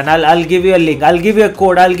only, man. I'll give you a link. I'll give you a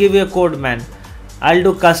code. I'll give you a code, man. I'll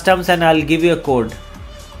do customs and I'll give you a code.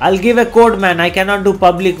 I'll give a code, man. I cannot do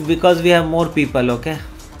public because we have more people, okay?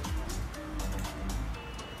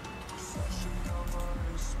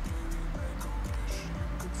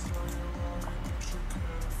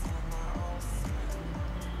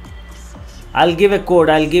 I'll give a code.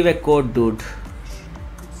 I'll give a code, dude.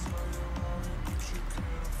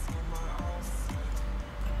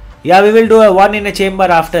 Yeah, we will do a one in a chamber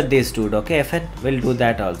after this, dude. Okay, FN? We'll do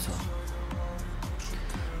that also.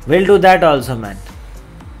 We'll do that also, man.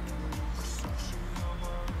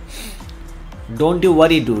 Don't you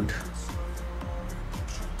worry, dude.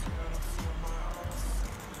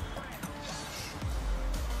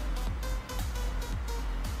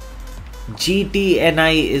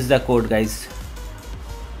 GTNI is the code, guys.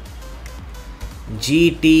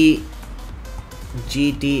 GTNI.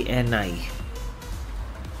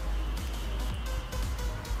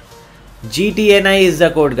 GTNI is the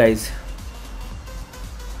code, guys.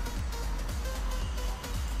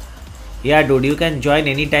 Yeah, dude, you can join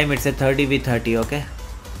anytime. It's a 30v30, okay?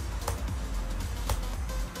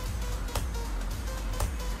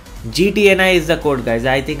 GTNI is the code, guys.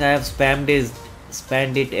 I think I have spammed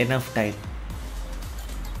it enough time.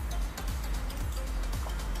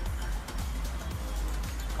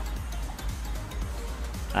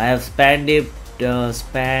 I have spammed it,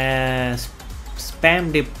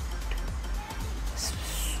 spammed it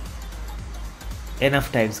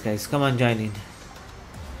enough times, guys. Come on, join in.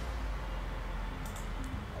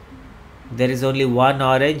 There is only one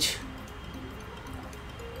orange.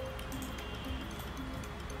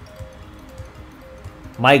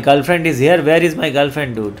 My girlfriend is here. Where is my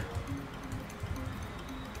girlfriend, dude?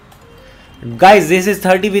 Guys, this is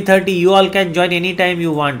 30v30. You all can join anytime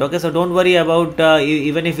you want. Okay, so don't worry about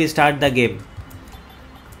even if we start the game.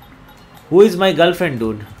 Who is my girlfriend,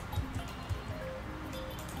 dude?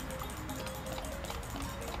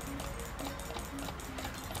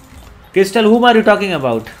 Crystal, whom are you talking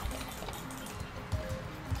about?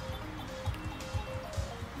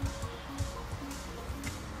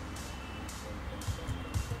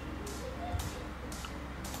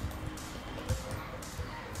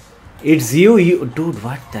 It's you, dude.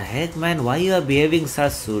 What the heck, man? Why you are behaving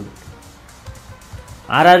sus, dude?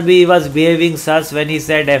 RRB was behaving sus when he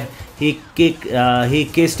said he kissed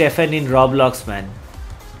FN in Roblox, man.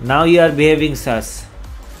 Now you are behaving sus.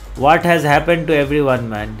 What has happened to everyone,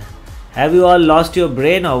 man? Have you all lost your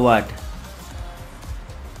brain or what?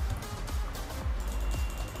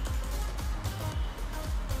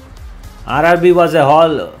 RRB was a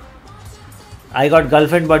haul. I got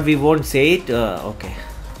girlfriend, but we won't say it. Okay.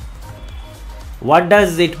 What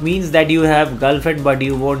does it means that you have girlfriend but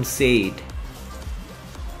you won't say it?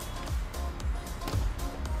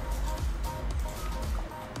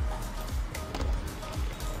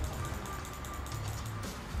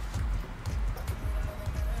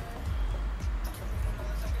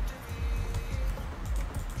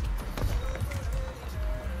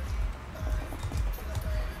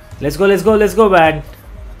 Let's go, man.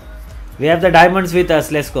 We have the diamonds with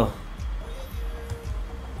us. Let's go.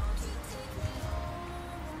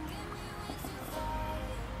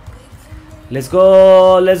 Let's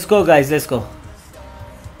go, guys. Let's go.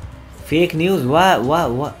 Fake news.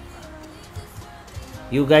 What?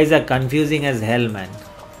 You guys are confusing as hell, man.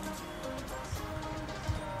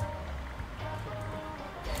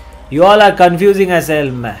 You all are confusing as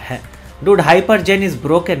hell, man. Dude, hypergen is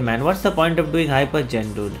broken, man. What's the point of doing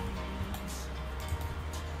hypergen, dude?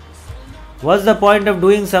 What's the point of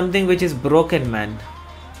doing something which is broken, man?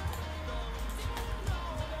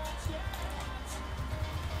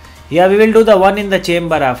 Yeah, we will do the one in the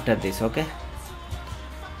chamber after this, okay?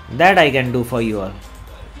 That I can do for you all.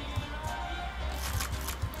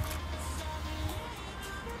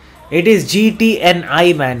 It is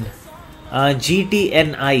GTNI, man.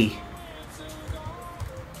 GTNI.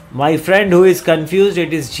 My friend who is confused,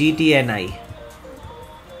 it is GTNI.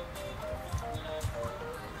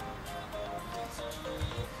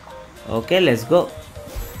 Okay, let's go.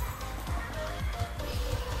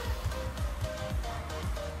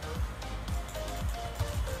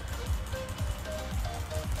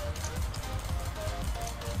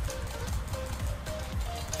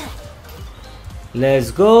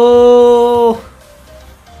 Let's go.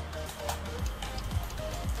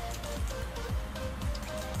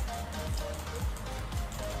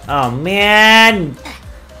 Oh man.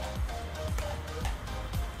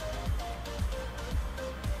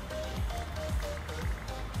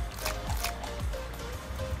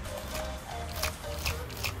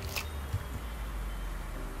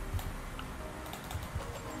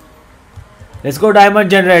 Let's go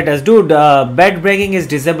diamond generators. Dude, bed breaking is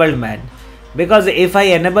disabled, man. Because if I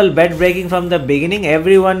enable bed breaking from the beginning,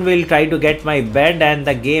 everyone will try to get my bed and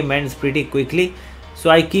the game ends pretty quickly.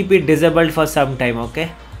 So I keep it disabled for some time,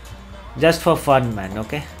 okay? Just for fun, man,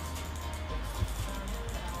 okay?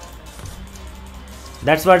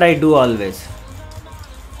 That's what I do always.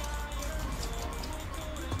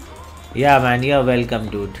 Yeah, man, you're welcome,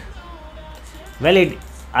 dude. Well,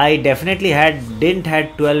 I definitely didn't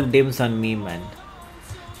had 12 dims on me, man.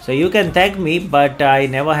 So you can thank me, but I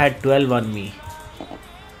never had 12 on me.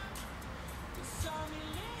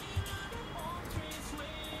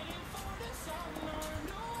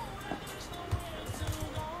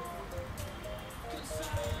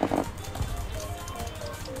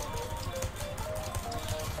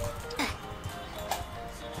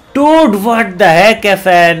 Dude, what the heck,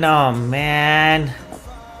 FN? Oh, man.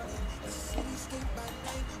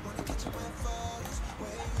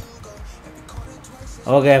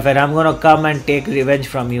 Okay, FN, I'm gonna come and take revenge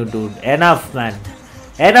from you, dude. Enough, man.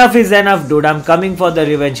 Enough is enough, dude. I'm coming for the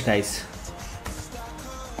revenge, guys.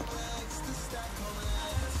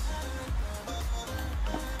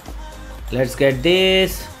 Let's get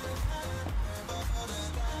this.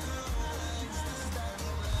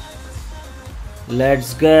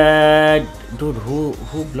 Let's get... Dude,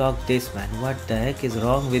 who blocked this, man? What the heck is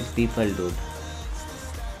wrong with people, dude?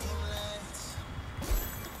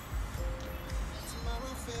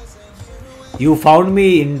 You found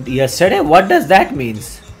me yesterday? What does that mean?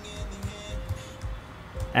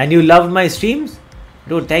 And you loved my streams?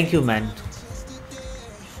 Dude, thank you, man.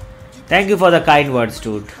 Thank you for the kind words,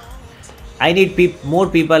 dude. I need more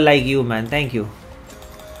people like you, man. Thank you.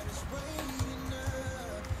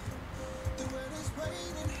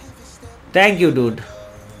 Thank you, dude.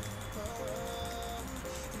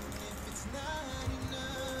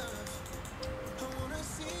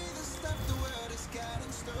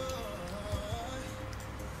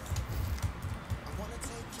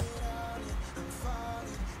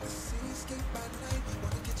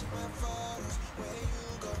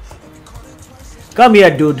 Come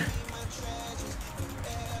here, dude.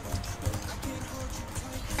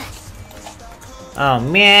 Oh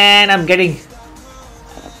man, I'm getting.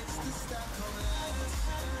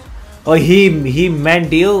 Oh, he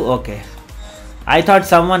meant you. Okay. I thought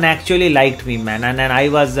someone actually liked me, man, and I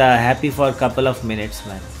was happy for a couple of minutes,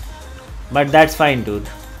 man. But that's fine, dude.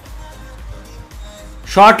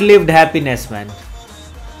 Short-lived happiness, man.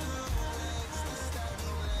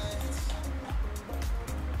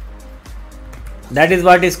 That is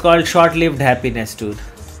what is called short-lived happiness, dude.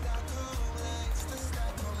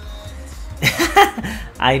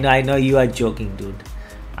 I know you are joking, dude.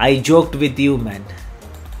 I joked with you, man.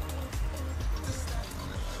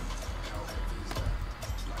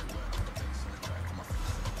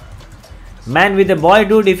 Man, with the boy,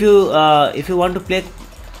 dude, if you want to play,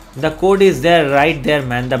 the code is there, right there,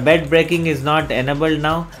 man. The bed breaking is not enabled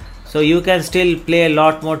now, so you can still play a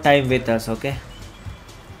lot more time with us, okay?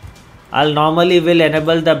 I'll normally will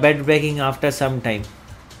enable the bed breaking after some time.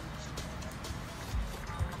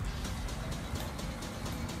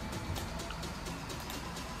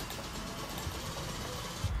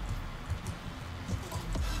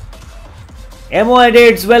 MO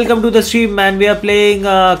edits, welcome to the stream, man. We are playing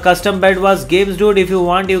custom bedwars games, dude. If you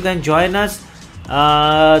want, you can join us.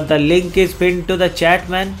 The link is pinned to the chat,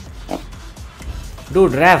 man.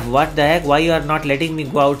 Dude, Raf, what the heck? Why you are not letting me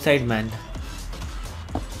go outside, man?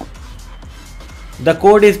 The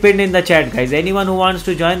code is pinned in the chat, guys. Anyone who wants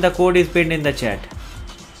to join, the code is pinned in the chat.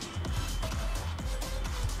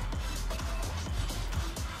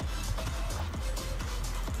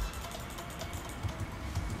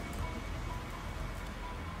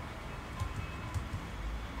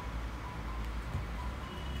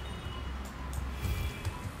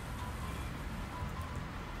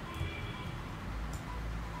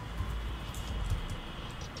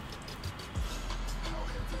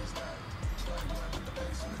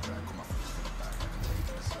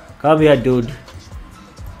 Come here, dude.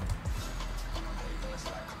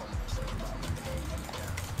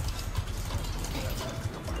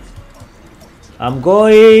 I'm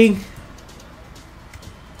going.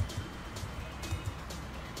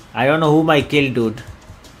 I don't know whom I killed, dude.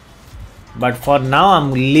 But for now,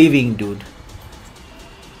 I'm leaving, dude.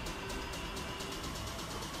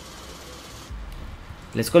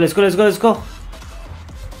 Let's go, let's go, let's go, let's go.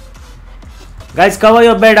 Guys, cover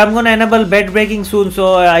your bed. I'm gonna enable bed breaking soon,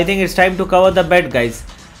 so I think it's time to cover the bed, guys.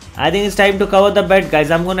 I think it's time to cover the bed, guys.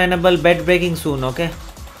 I'm gonna enable bed breaking soon, okay?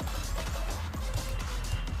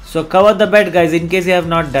 So cover the bed, guys, in case you have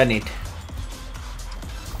not done it.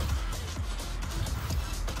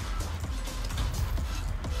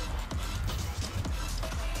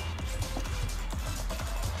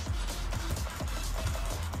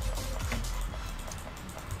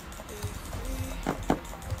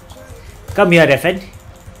 Come here, FN.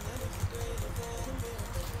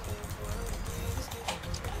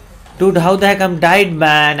 Dude, how the heck I'm died,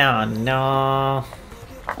 man? Oh no.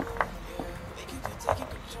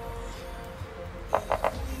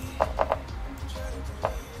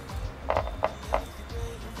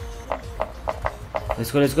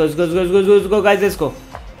 Let's go, let's go, let's go, let's go, let's go, let's go, guys, let's go.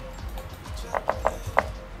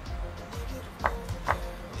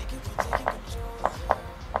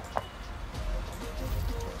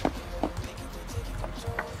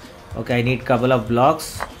 Okay, I need couple of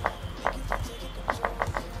blocks.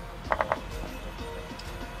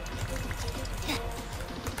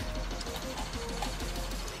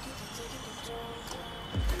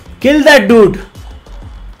 Kill that dude.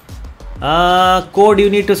 Code, you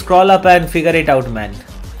need to scroll up and figure it out, man.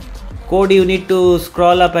 Code, you need to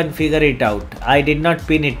scroll up and figure it out. I did not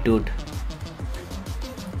pin it, dude.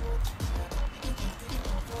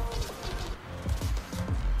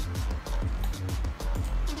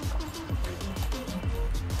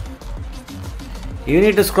 You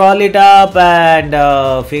need to scroll it up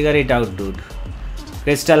and figure it out, dude.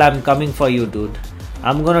 Crystal, I'm coming for you, dude.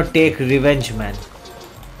 I'm gonna take revenge, man.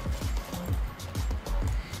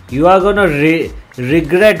 You are gonna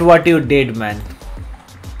regret what you did, man.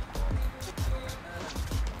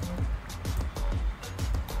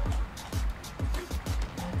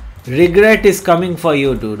 Regret is coming for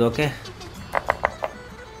you, dude, okay?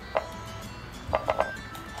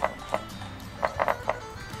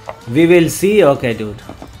 We will see. Okay, dude.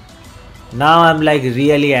 Now I'm like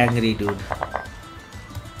really angry, dude.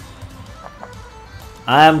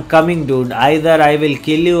 I am coming, dude. Either I will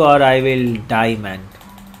kill you or I will die, man.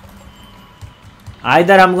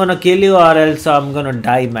 Either I'm gonna kill you or else I'm gonna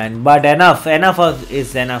die, man. But enough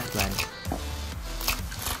is enough, man.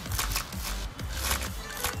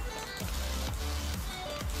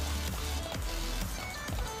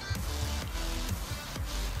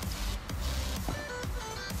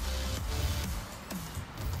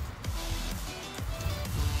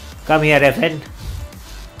 Come here, FN.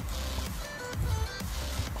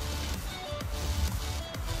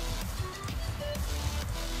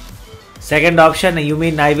 Second option, you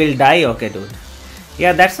mean I will die? Okay, dude.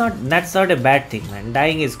 Yeah, that's not a bad thing, man.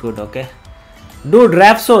 Dying is good, okay? Dude,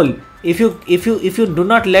 Rapsol, if you do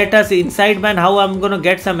not let us inside, man, how I'm gonna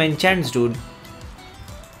get some enchants, dude?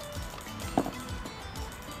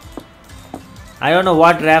 I don't know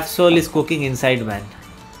what Rapsol is cooking inside, man.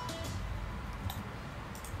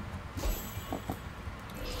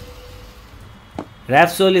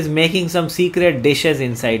 Rapsol is making some secret dishes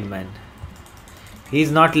inside, man. He's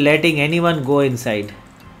not letting anyone go inside.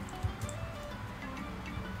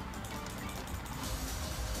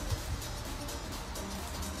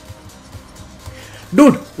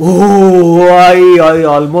 Dude! Oh, I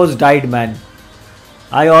almost died, man.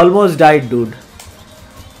 I almost died, dude.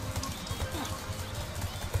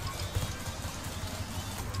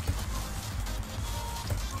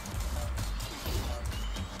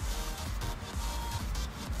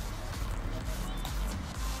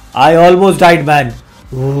 I almost died, man.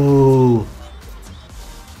 Ooh.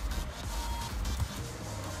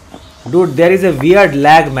 Dude, there is a weird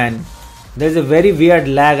lag, man. There is a very weird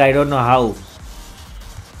lag. I don't know how.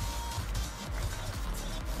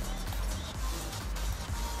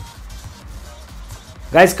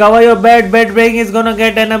 Guys, cover your bed. Bed breaking is gonna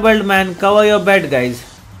get enabled, man. Cover your bed, guys.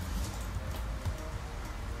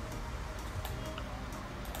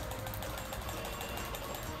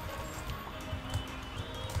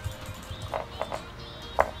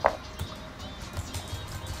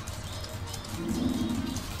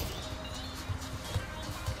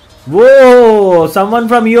 Whoa! Someone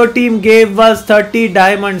from your team gave us 30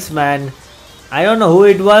 diamonds, man. I don't know who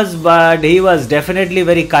it was, but he was definitely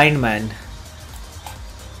very kind, man.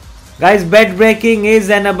 Guys, bed breaking is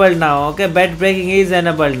enabled now. Okay, bed breaking is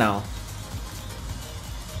enabled now.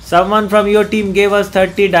 Someone from your team gave us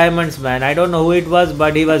 30 diamonds, man. I don't know who it was,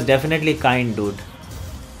 but he was definitely kind, dude.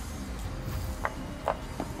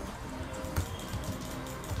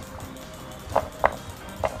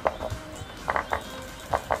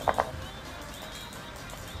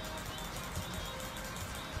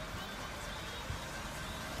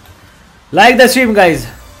 Like the stream, guys.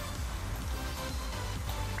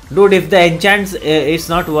 Dude, if the enchants is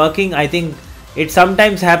not working, I think it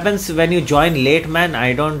sometimes happens when you join late, man.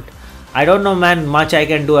 I don't know, man, much I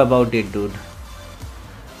can do about it, dude.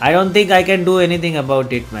 I don't think I can do anything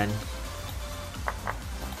about it, man.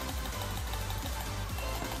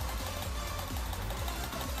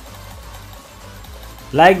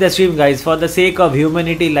 Like the stream, guys. For the sake of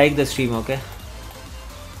humanity, like the stream, okay?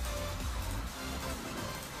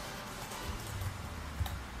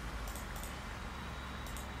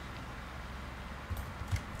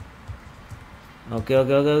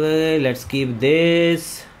 Okay. Let's keep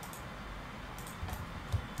this.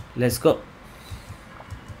 Let's go.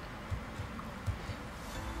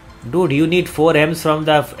 Dude, you need 4 M's from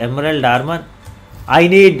the emerald armor. I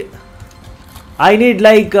need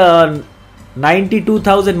like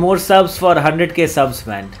 92,000 more subs for 100k subs,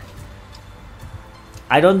 man.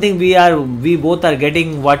 I don't think we both are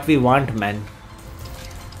getting what we want, man.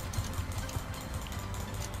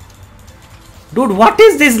 Dude, what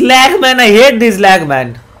is this lag, man? I hate this lag,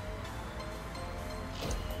 man.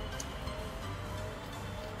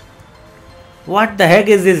 What the heck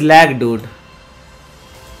is this lag, dude?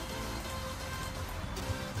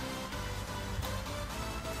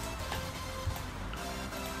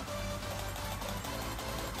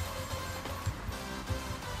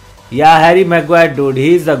 Yeah, Harry Maguire, dude.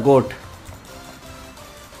 He's the GOAT.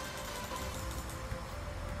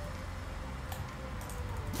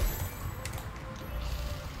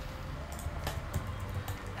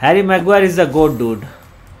 Harry Maguire is the GOAT, dude.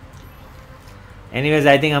 Anyways,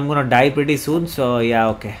 I think I'm gonna die pretty soon, so yeah,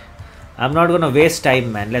 okay. I'm not gonna waste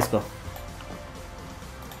time, man. Let's go.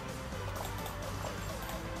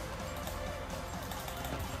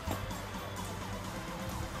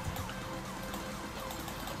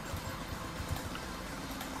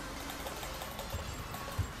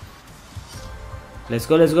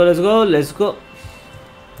 Let's go.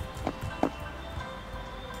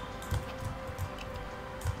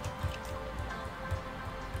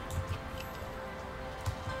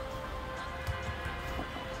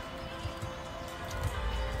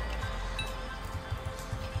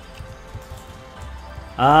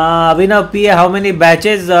 Abhinav PA, how many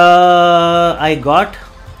batches I got?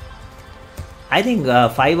 I think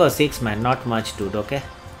 5 or 6, man. Not much, dude, okay?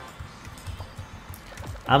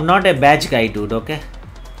 I'm not a batch guy, dude, okay?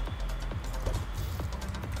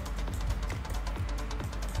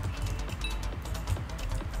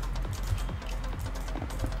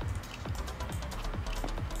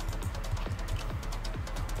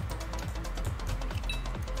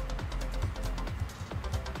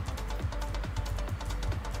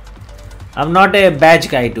 I'm not a badge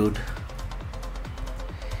guy, dude.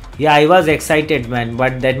 Yeah, I was excited, man,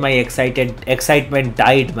 but then my excitement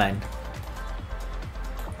died, man.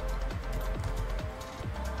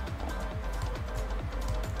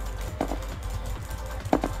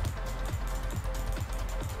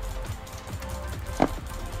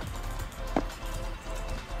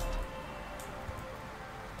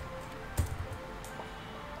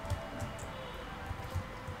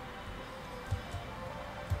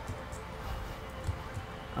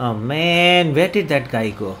 Oh man, where did that guy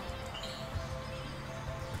go?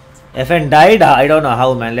 FN died? I don't know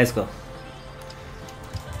how, man. Let's go.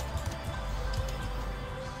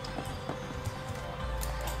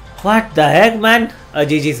 What the heck, man?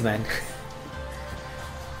 GG's, man.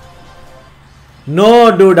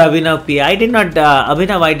 No, dude, Abhinav P. I did not,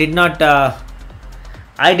 Abhinav,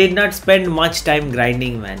 I did not spend much time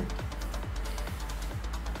grinding, man.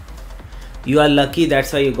 You are lucky,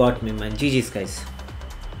 that's why you got me, man. GG's, guys.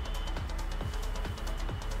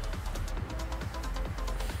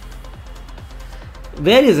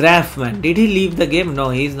 Where is Raf, man? Did he leave the game? No,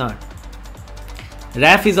 he's not.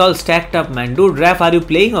 Raf is all stacked up, man. Dude, Raf, are you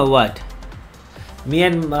playing or what? Me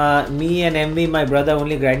and MV, my brother,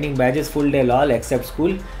 only grinding badges full day lol except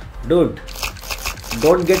school. Dude,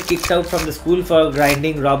 don't get kicked out from the school for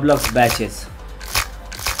grinding Roblox badges.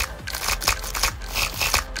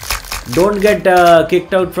 Don't get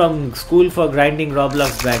kicked out from school for grinding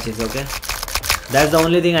Roblox badges, okay? That's the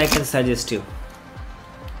only thing I can suggest you.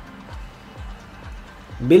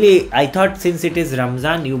 Billy, I thought since it is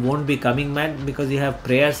Ramzan, you won't be coming, man, because you have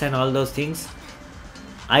prayers and all those things.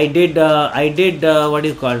 I did what do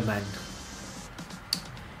you call, man?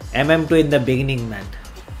 MM2 in the beginning, man.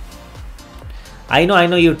 I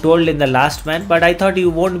know you told in the last, man, but I thought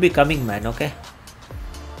you won't be coming, man, okay?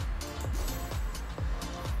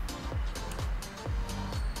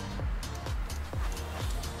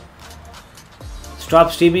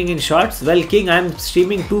 Stop streaming in shorts? Well, King, I'm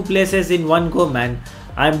streaming 2 places in one go, man.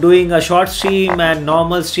 I'm doing a short stream and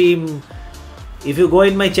normal stream. If you go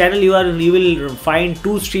in my channel, you will find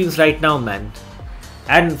 2 streams right now, man.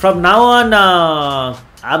 And from now on,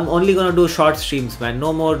 I'm only gonna do short streams, man.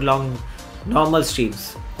 No more long normal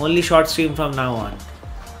streams. Only short stream from now on.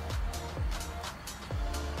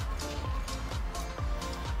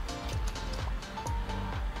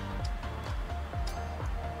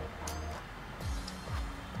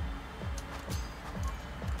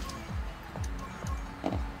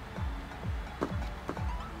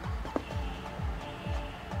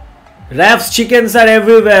 Raf's chickens are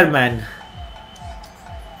everywhere, man.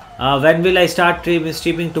 When will I start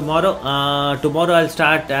streaming tomorrow? Tomorrow I'll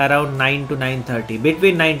start around 9 to 9:30.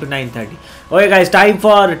 Between 9 to 9:30. Okay, guys, time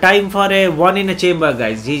for a 1 in a chamber,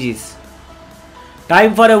 guys. GG's.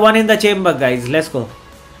 Time for a 1 in the chamber, guys. Let's go.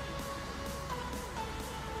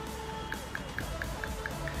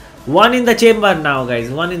 1 in the chamber now, guys.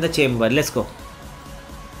 1 in the chamber. Let's go.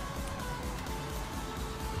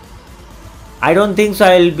 I don't think so.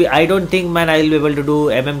 I don't think, man, I'll be able to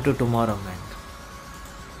do MM2 tomorrow, man.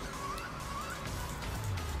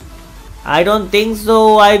 I don't think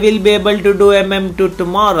so. I will be able to do MM2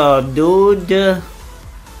 tomorrow, dude.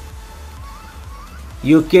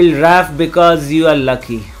 You killed Raf because you are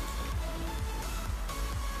lucky.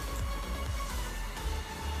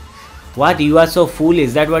 What? You are so foolish.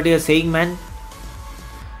 Is that what you are saying, man?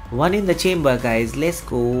 1 in the chamber, guys. Let's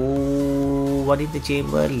go. 1 in the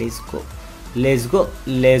chamber. Let's go. Let's go.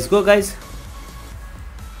 Let's go, guys.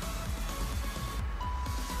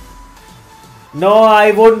 No,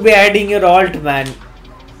 I won't be adding your alt, man.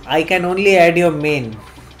 I can only add your main.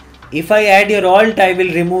 If I add your alt, I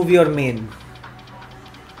will remove your main.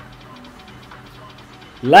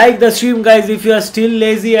 Like the stream, guys. If you are still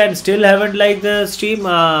lazy and still haven't liked the stream,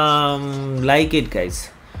 like it, guys.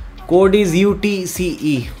 Code is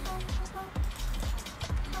UTCE.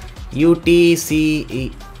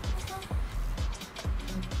 UTCE.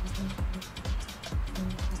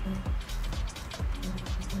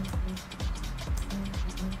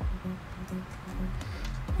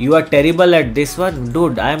 You are terrible at this one?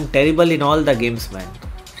 Dude, I am terrible in all the games, man.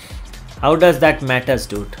 How does that matters,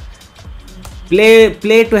 dude?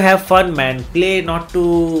 Play to have fun, man. Play not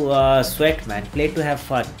to sweat, man. Play to have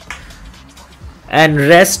fun. And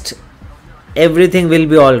rest. Everything will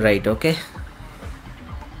be alright, okay?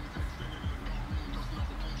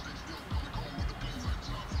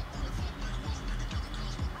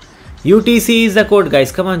 UTC is the code,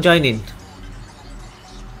 guys. Come on, join in.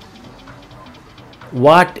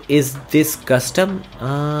 What is this custom?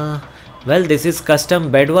 Well, this is custom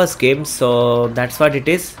Bedwars game, so that's what it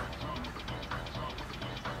is.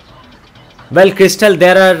 Well, Crystal,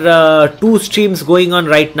 there are two streams going on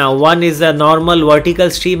right now. One is a normal vertical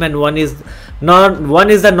stream, and one is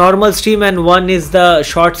the normal stream, and one is the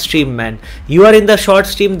short stream. Man, you are in the short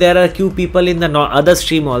stream. There are a few people in the other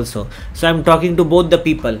stream also. So I'm talking to both the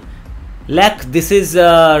people. Lack, this is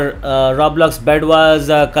Roblox Bed was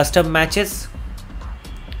custom matches.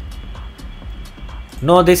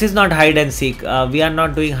 No, this is not hide and seek. We are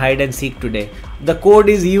not doing hide and seek today. The code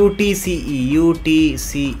is UTCE.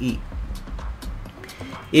 UTCE.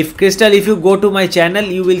 If Crystal, if you go to my channel,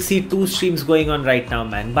 you will see two streams going on right now,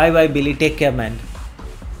 man. Bye bye, Billy. Take care, man.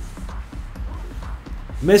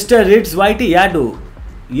 Mr. Ritz Whitey, yeah, do.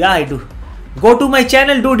 Yeah, I do. Go to my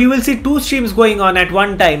channel, dude. You will see two streams going on at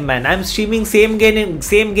one time, man. I'm streaming same game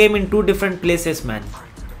in two different places, man.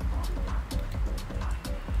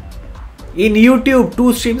 In YouTube,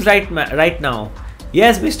 two streams right now.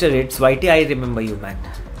 Yes, Mr. Ritz Whitey, I remember you, man.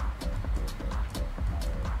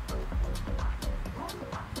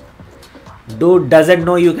 Dude doesn't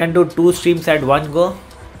know you can do two streams at one go.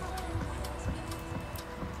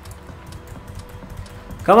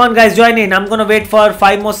 Come on, guys, join in. I'm gonna wait for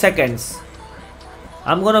 5 more seconds.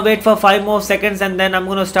 I'm gonna wait for 5 more seconds and then I'm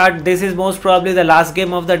gonna start. This is most probably the last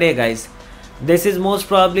game of the day, guys. This is most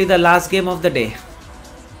probably the last game of the day.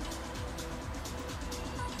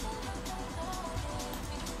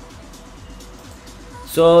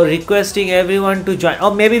 So requesting everyone to join.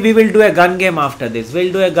 Or maybe we will do a gun game after this.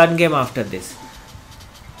 We'll do a gun game after this.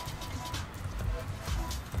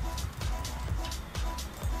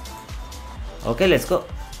 Okay, let's go.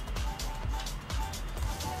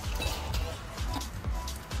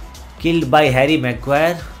 Killed by Harry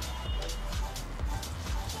Maguire.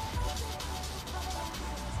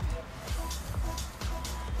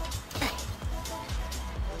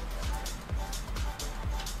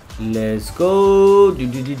 Let's go.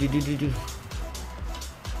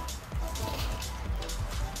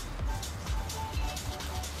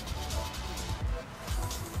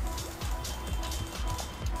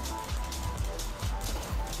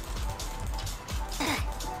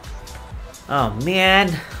 Oh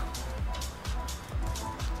man.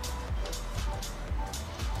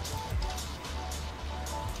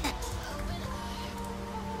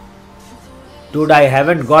 Dude, I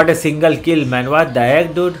haven't got a single kill, man. What the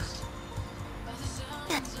heck, dude?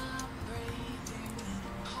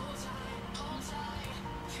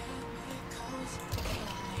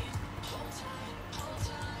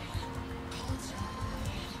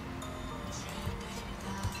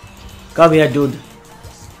 Come here, dude.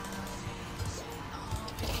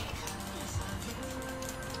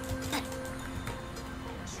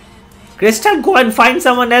 Crystal, go and find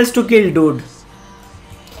someone else to kill, dude.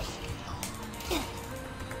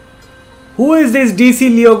 Who is this DC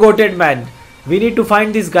Leo goated man? We need to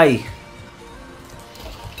find this guy.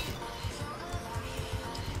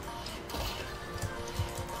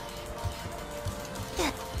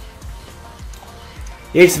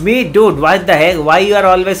 It's me, dude. What the heck? Why you are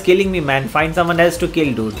always killing me, man? Find someone else to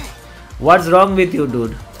kill, dude. What's wrong with you,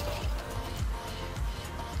 dude?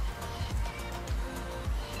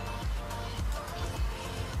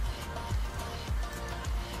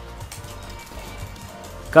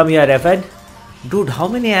 Come here, FN. Dude, how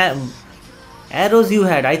many arrows you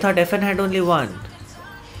had? I thought FN had only one.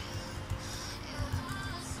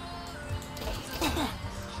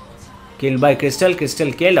 Killed by Crystal.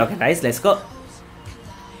 Crystal killed. Okay, nice. Let's go.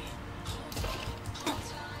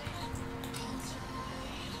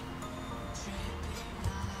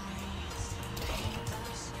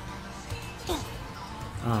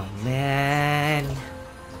 Oh, man.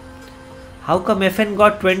 How come FN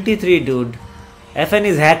got 23, dude? FN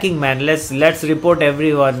is hacking, man. Let's report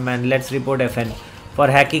everyone, man. Let's report FN for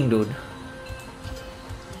hacking, dude.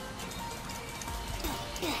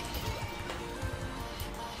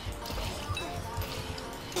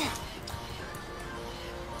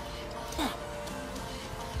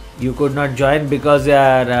 You could not join because your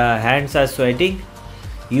hands are sweating.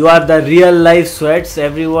 You are the real life sweats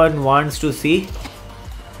everyone wants to see.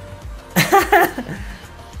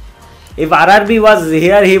 If RRB was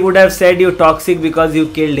here, he would have said you toxic because you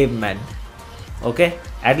killed him, man. Okay?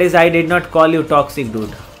 At least I did not call you toxic,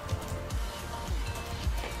 dude.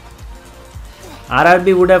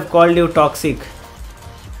 RRB would have called you toxic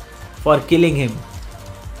for killing him.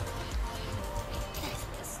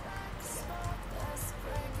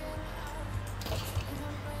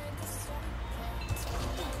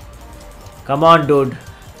 Come on, dude.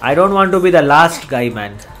 I don't want to be the last guy,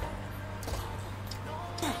 man.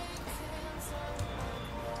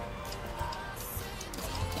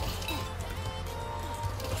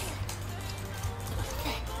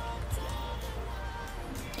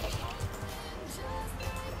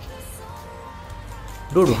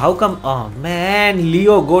 Dude, how come? Oh man,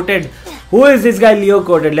 Leo goated. Who is this guy Leo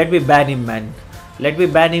goated? Let me ban him, man. Let me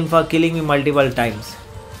ban him for killing me multiple times.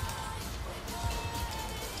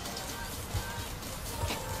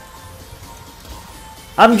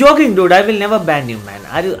 I'm joking, dude. I will never ban you, man.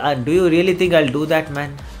 Are you? Do you really think I'll do that,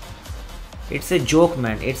 man? It's a joke,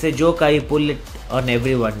 man. It's a joke. I pull it on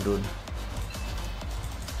everyone, dude.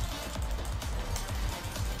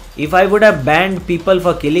 If I would have banned people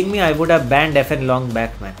for killing me, I would have banned FN long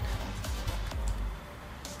back, man.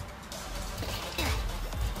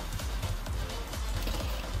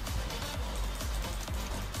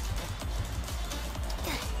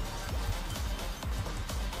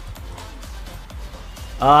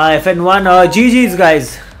 FN1, GG's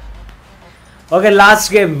guys. Okay,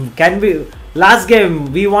 last game. Last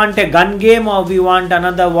game, we want a gun game or we want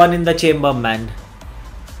another one in the chamber, man?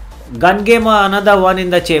 Gun game or another one in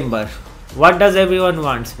the chamber? What does everyone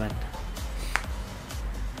wants, man?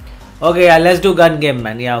 Okay, yeah, let's do gun game,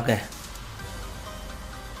 man. Yeah, okay.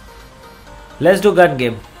 Let's do gun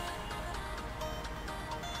game.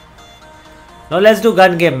 No, let's do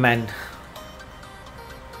gun game, man.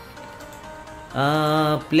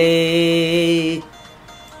 Play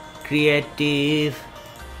creative.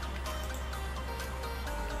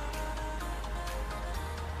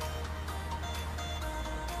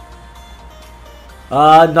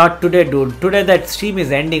 Not today, dude. Today that stream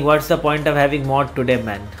is ending. What's the point of having mod today,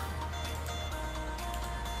 man?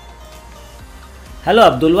 Hello,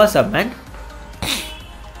 Abdul. What's up, man?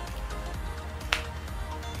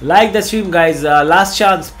 Like the stream, guys. Last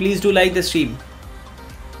chance. Please do like the stream.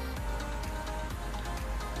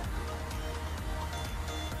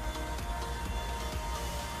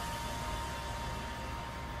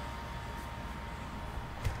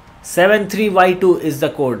 #73Y2 is the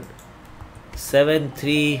code.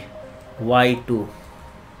 73Y2.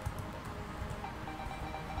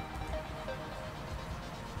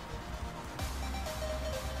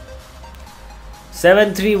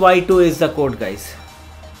 #73Y2 is the code, guys.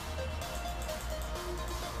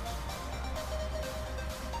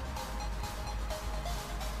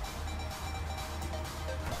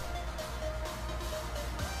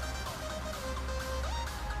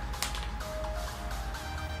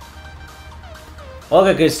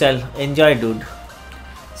 Okay, Crystal, enjoy, dude.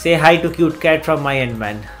 Say hi to cute cat from my end,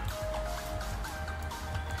 man.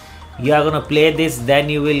 You are gonna play this, then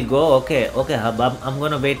you will go. Okay, okay, Hub. I'm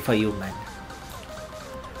gonna wait for you, man.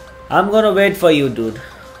 I'm gonna wait for you, dude.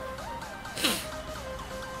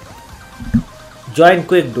 Join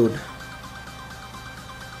quick, dude.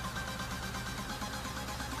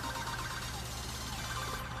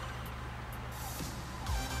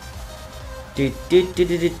 You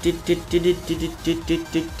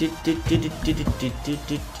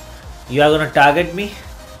are gonna target me?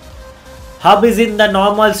 Hub is in the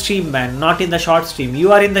normal stream, man, not in the short stream.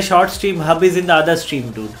 You are in the short stream, Hub is in the other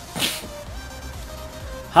stream, dude.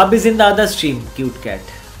 Hub is in the other stream, cute cat.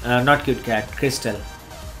 Not cute cat, Crystal.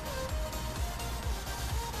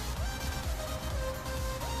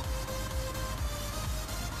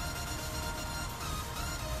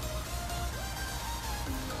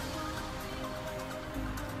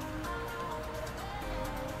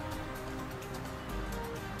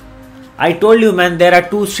 I told you, man, there are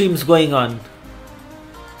 2 streams going on.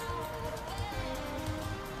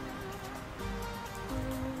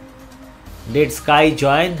 Did Sky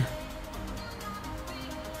join?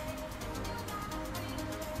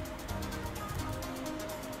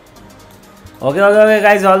 Okay,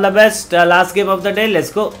 guys, all the best. Last game of the day,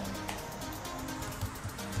 let's go.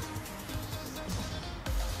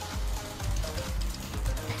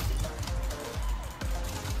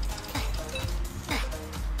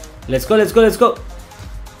 Let's go.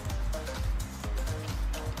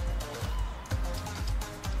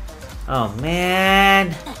 Oh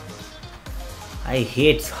man, I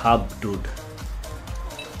hate Hub, dude.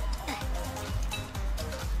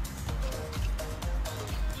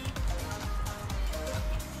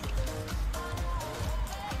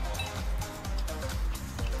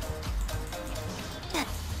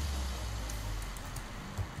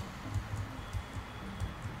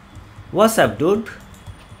 What's up, dude?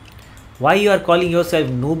 Why you are calling yourself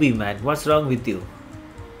newbie, man? What's wrong with you?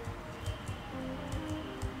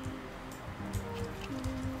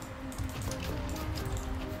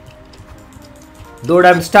 Dude,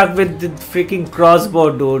 I'm stuck with the freaking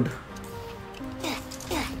crossbow, dude.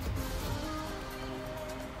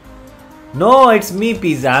 No, it's me,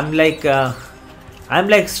 Pizza. I'm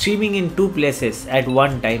like streaming in 2 places at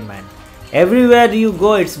one time, man. Everywhere you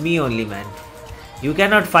go, it's me only, man. You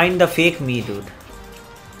cannot find the fake me, dude.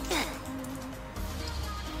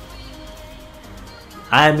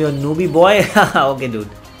 I am your newbie boy. Okay, dude.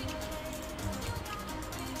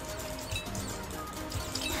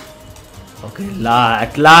 Okay,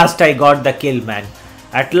 at last I got the kill, man.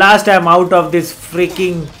 At last I'm out of this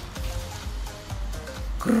freaking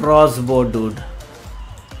crossbow, dude.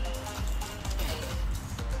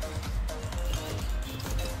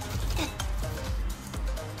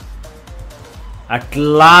 At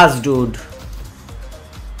last, dude.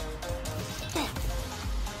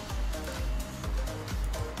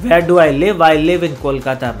 Where do I live? I live in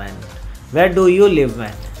Kolkata, man. Where do you live,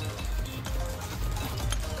 man?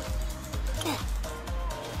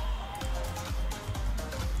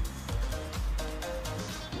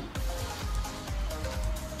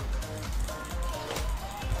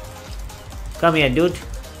 Come here, dude.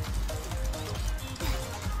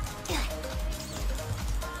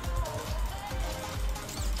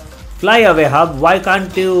 Fly away, Hub. Why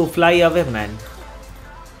can't you fly away, man?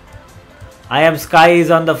 I am Sky is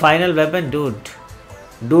on the final weapon, dude.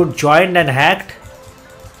 Dude joined and hacked.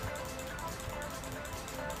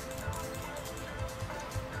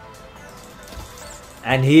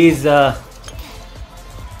 And he's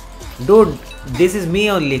dude, this is me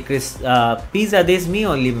only, Chris. Pizza, this is me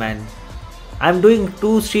only, man. I'm doing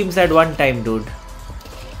 2 streams at one time, dude.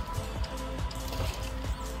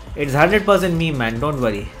 It's 100% me, man. Don't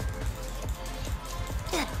worry.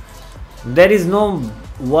 There is no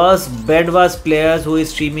worse bedwars players who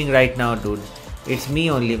is streaming right now, dude. It's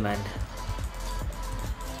me only, man.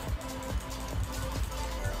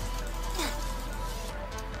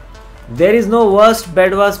 There is no worst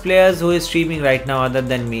bedwars players who is streaming right now other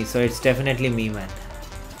than me, so it's definitely me, man.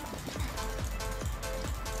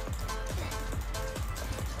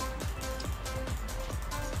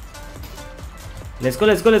 Let's go,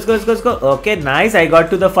 let's go, let's go, let's go, let's go. Okay, nice. I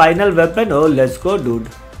got to the final weapon. Oh, let's go, dude.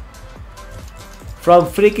 From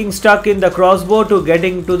freaking stuck in the crossbow to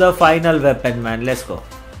getting to the final weapon, man. Let's go.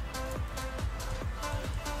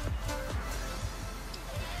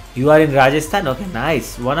 You are in Rajasthan? Okay,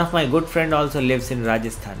 nice. One of my good friend also lives in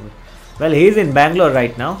Rajasthan. Well, he's in Bangalore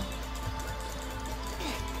right now.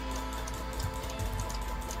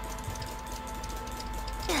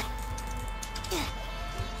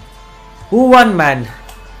 Who won, man?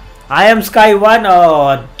 I am Sky 1.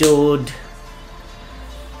 Oh, dude.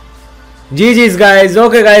 GG's, guys.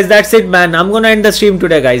 Okay, guys, that's it, man. I'm gonna end the stream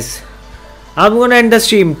today, guys. I'm gonna end the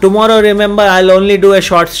stream. Tomorrow, remember, I'll only do a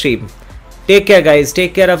short stream. Take care, guys.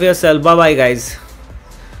 Take care of yourself. Bye-bye, guys.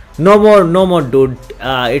 No more, dude.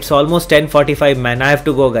 It's almost 10:45, man. I have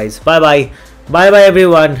to go, guys. Bye-bye. Bye-bye,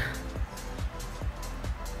 everyone.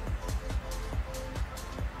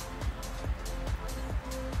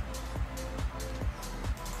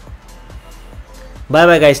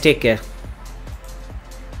 Bye-bye, guys. Take care.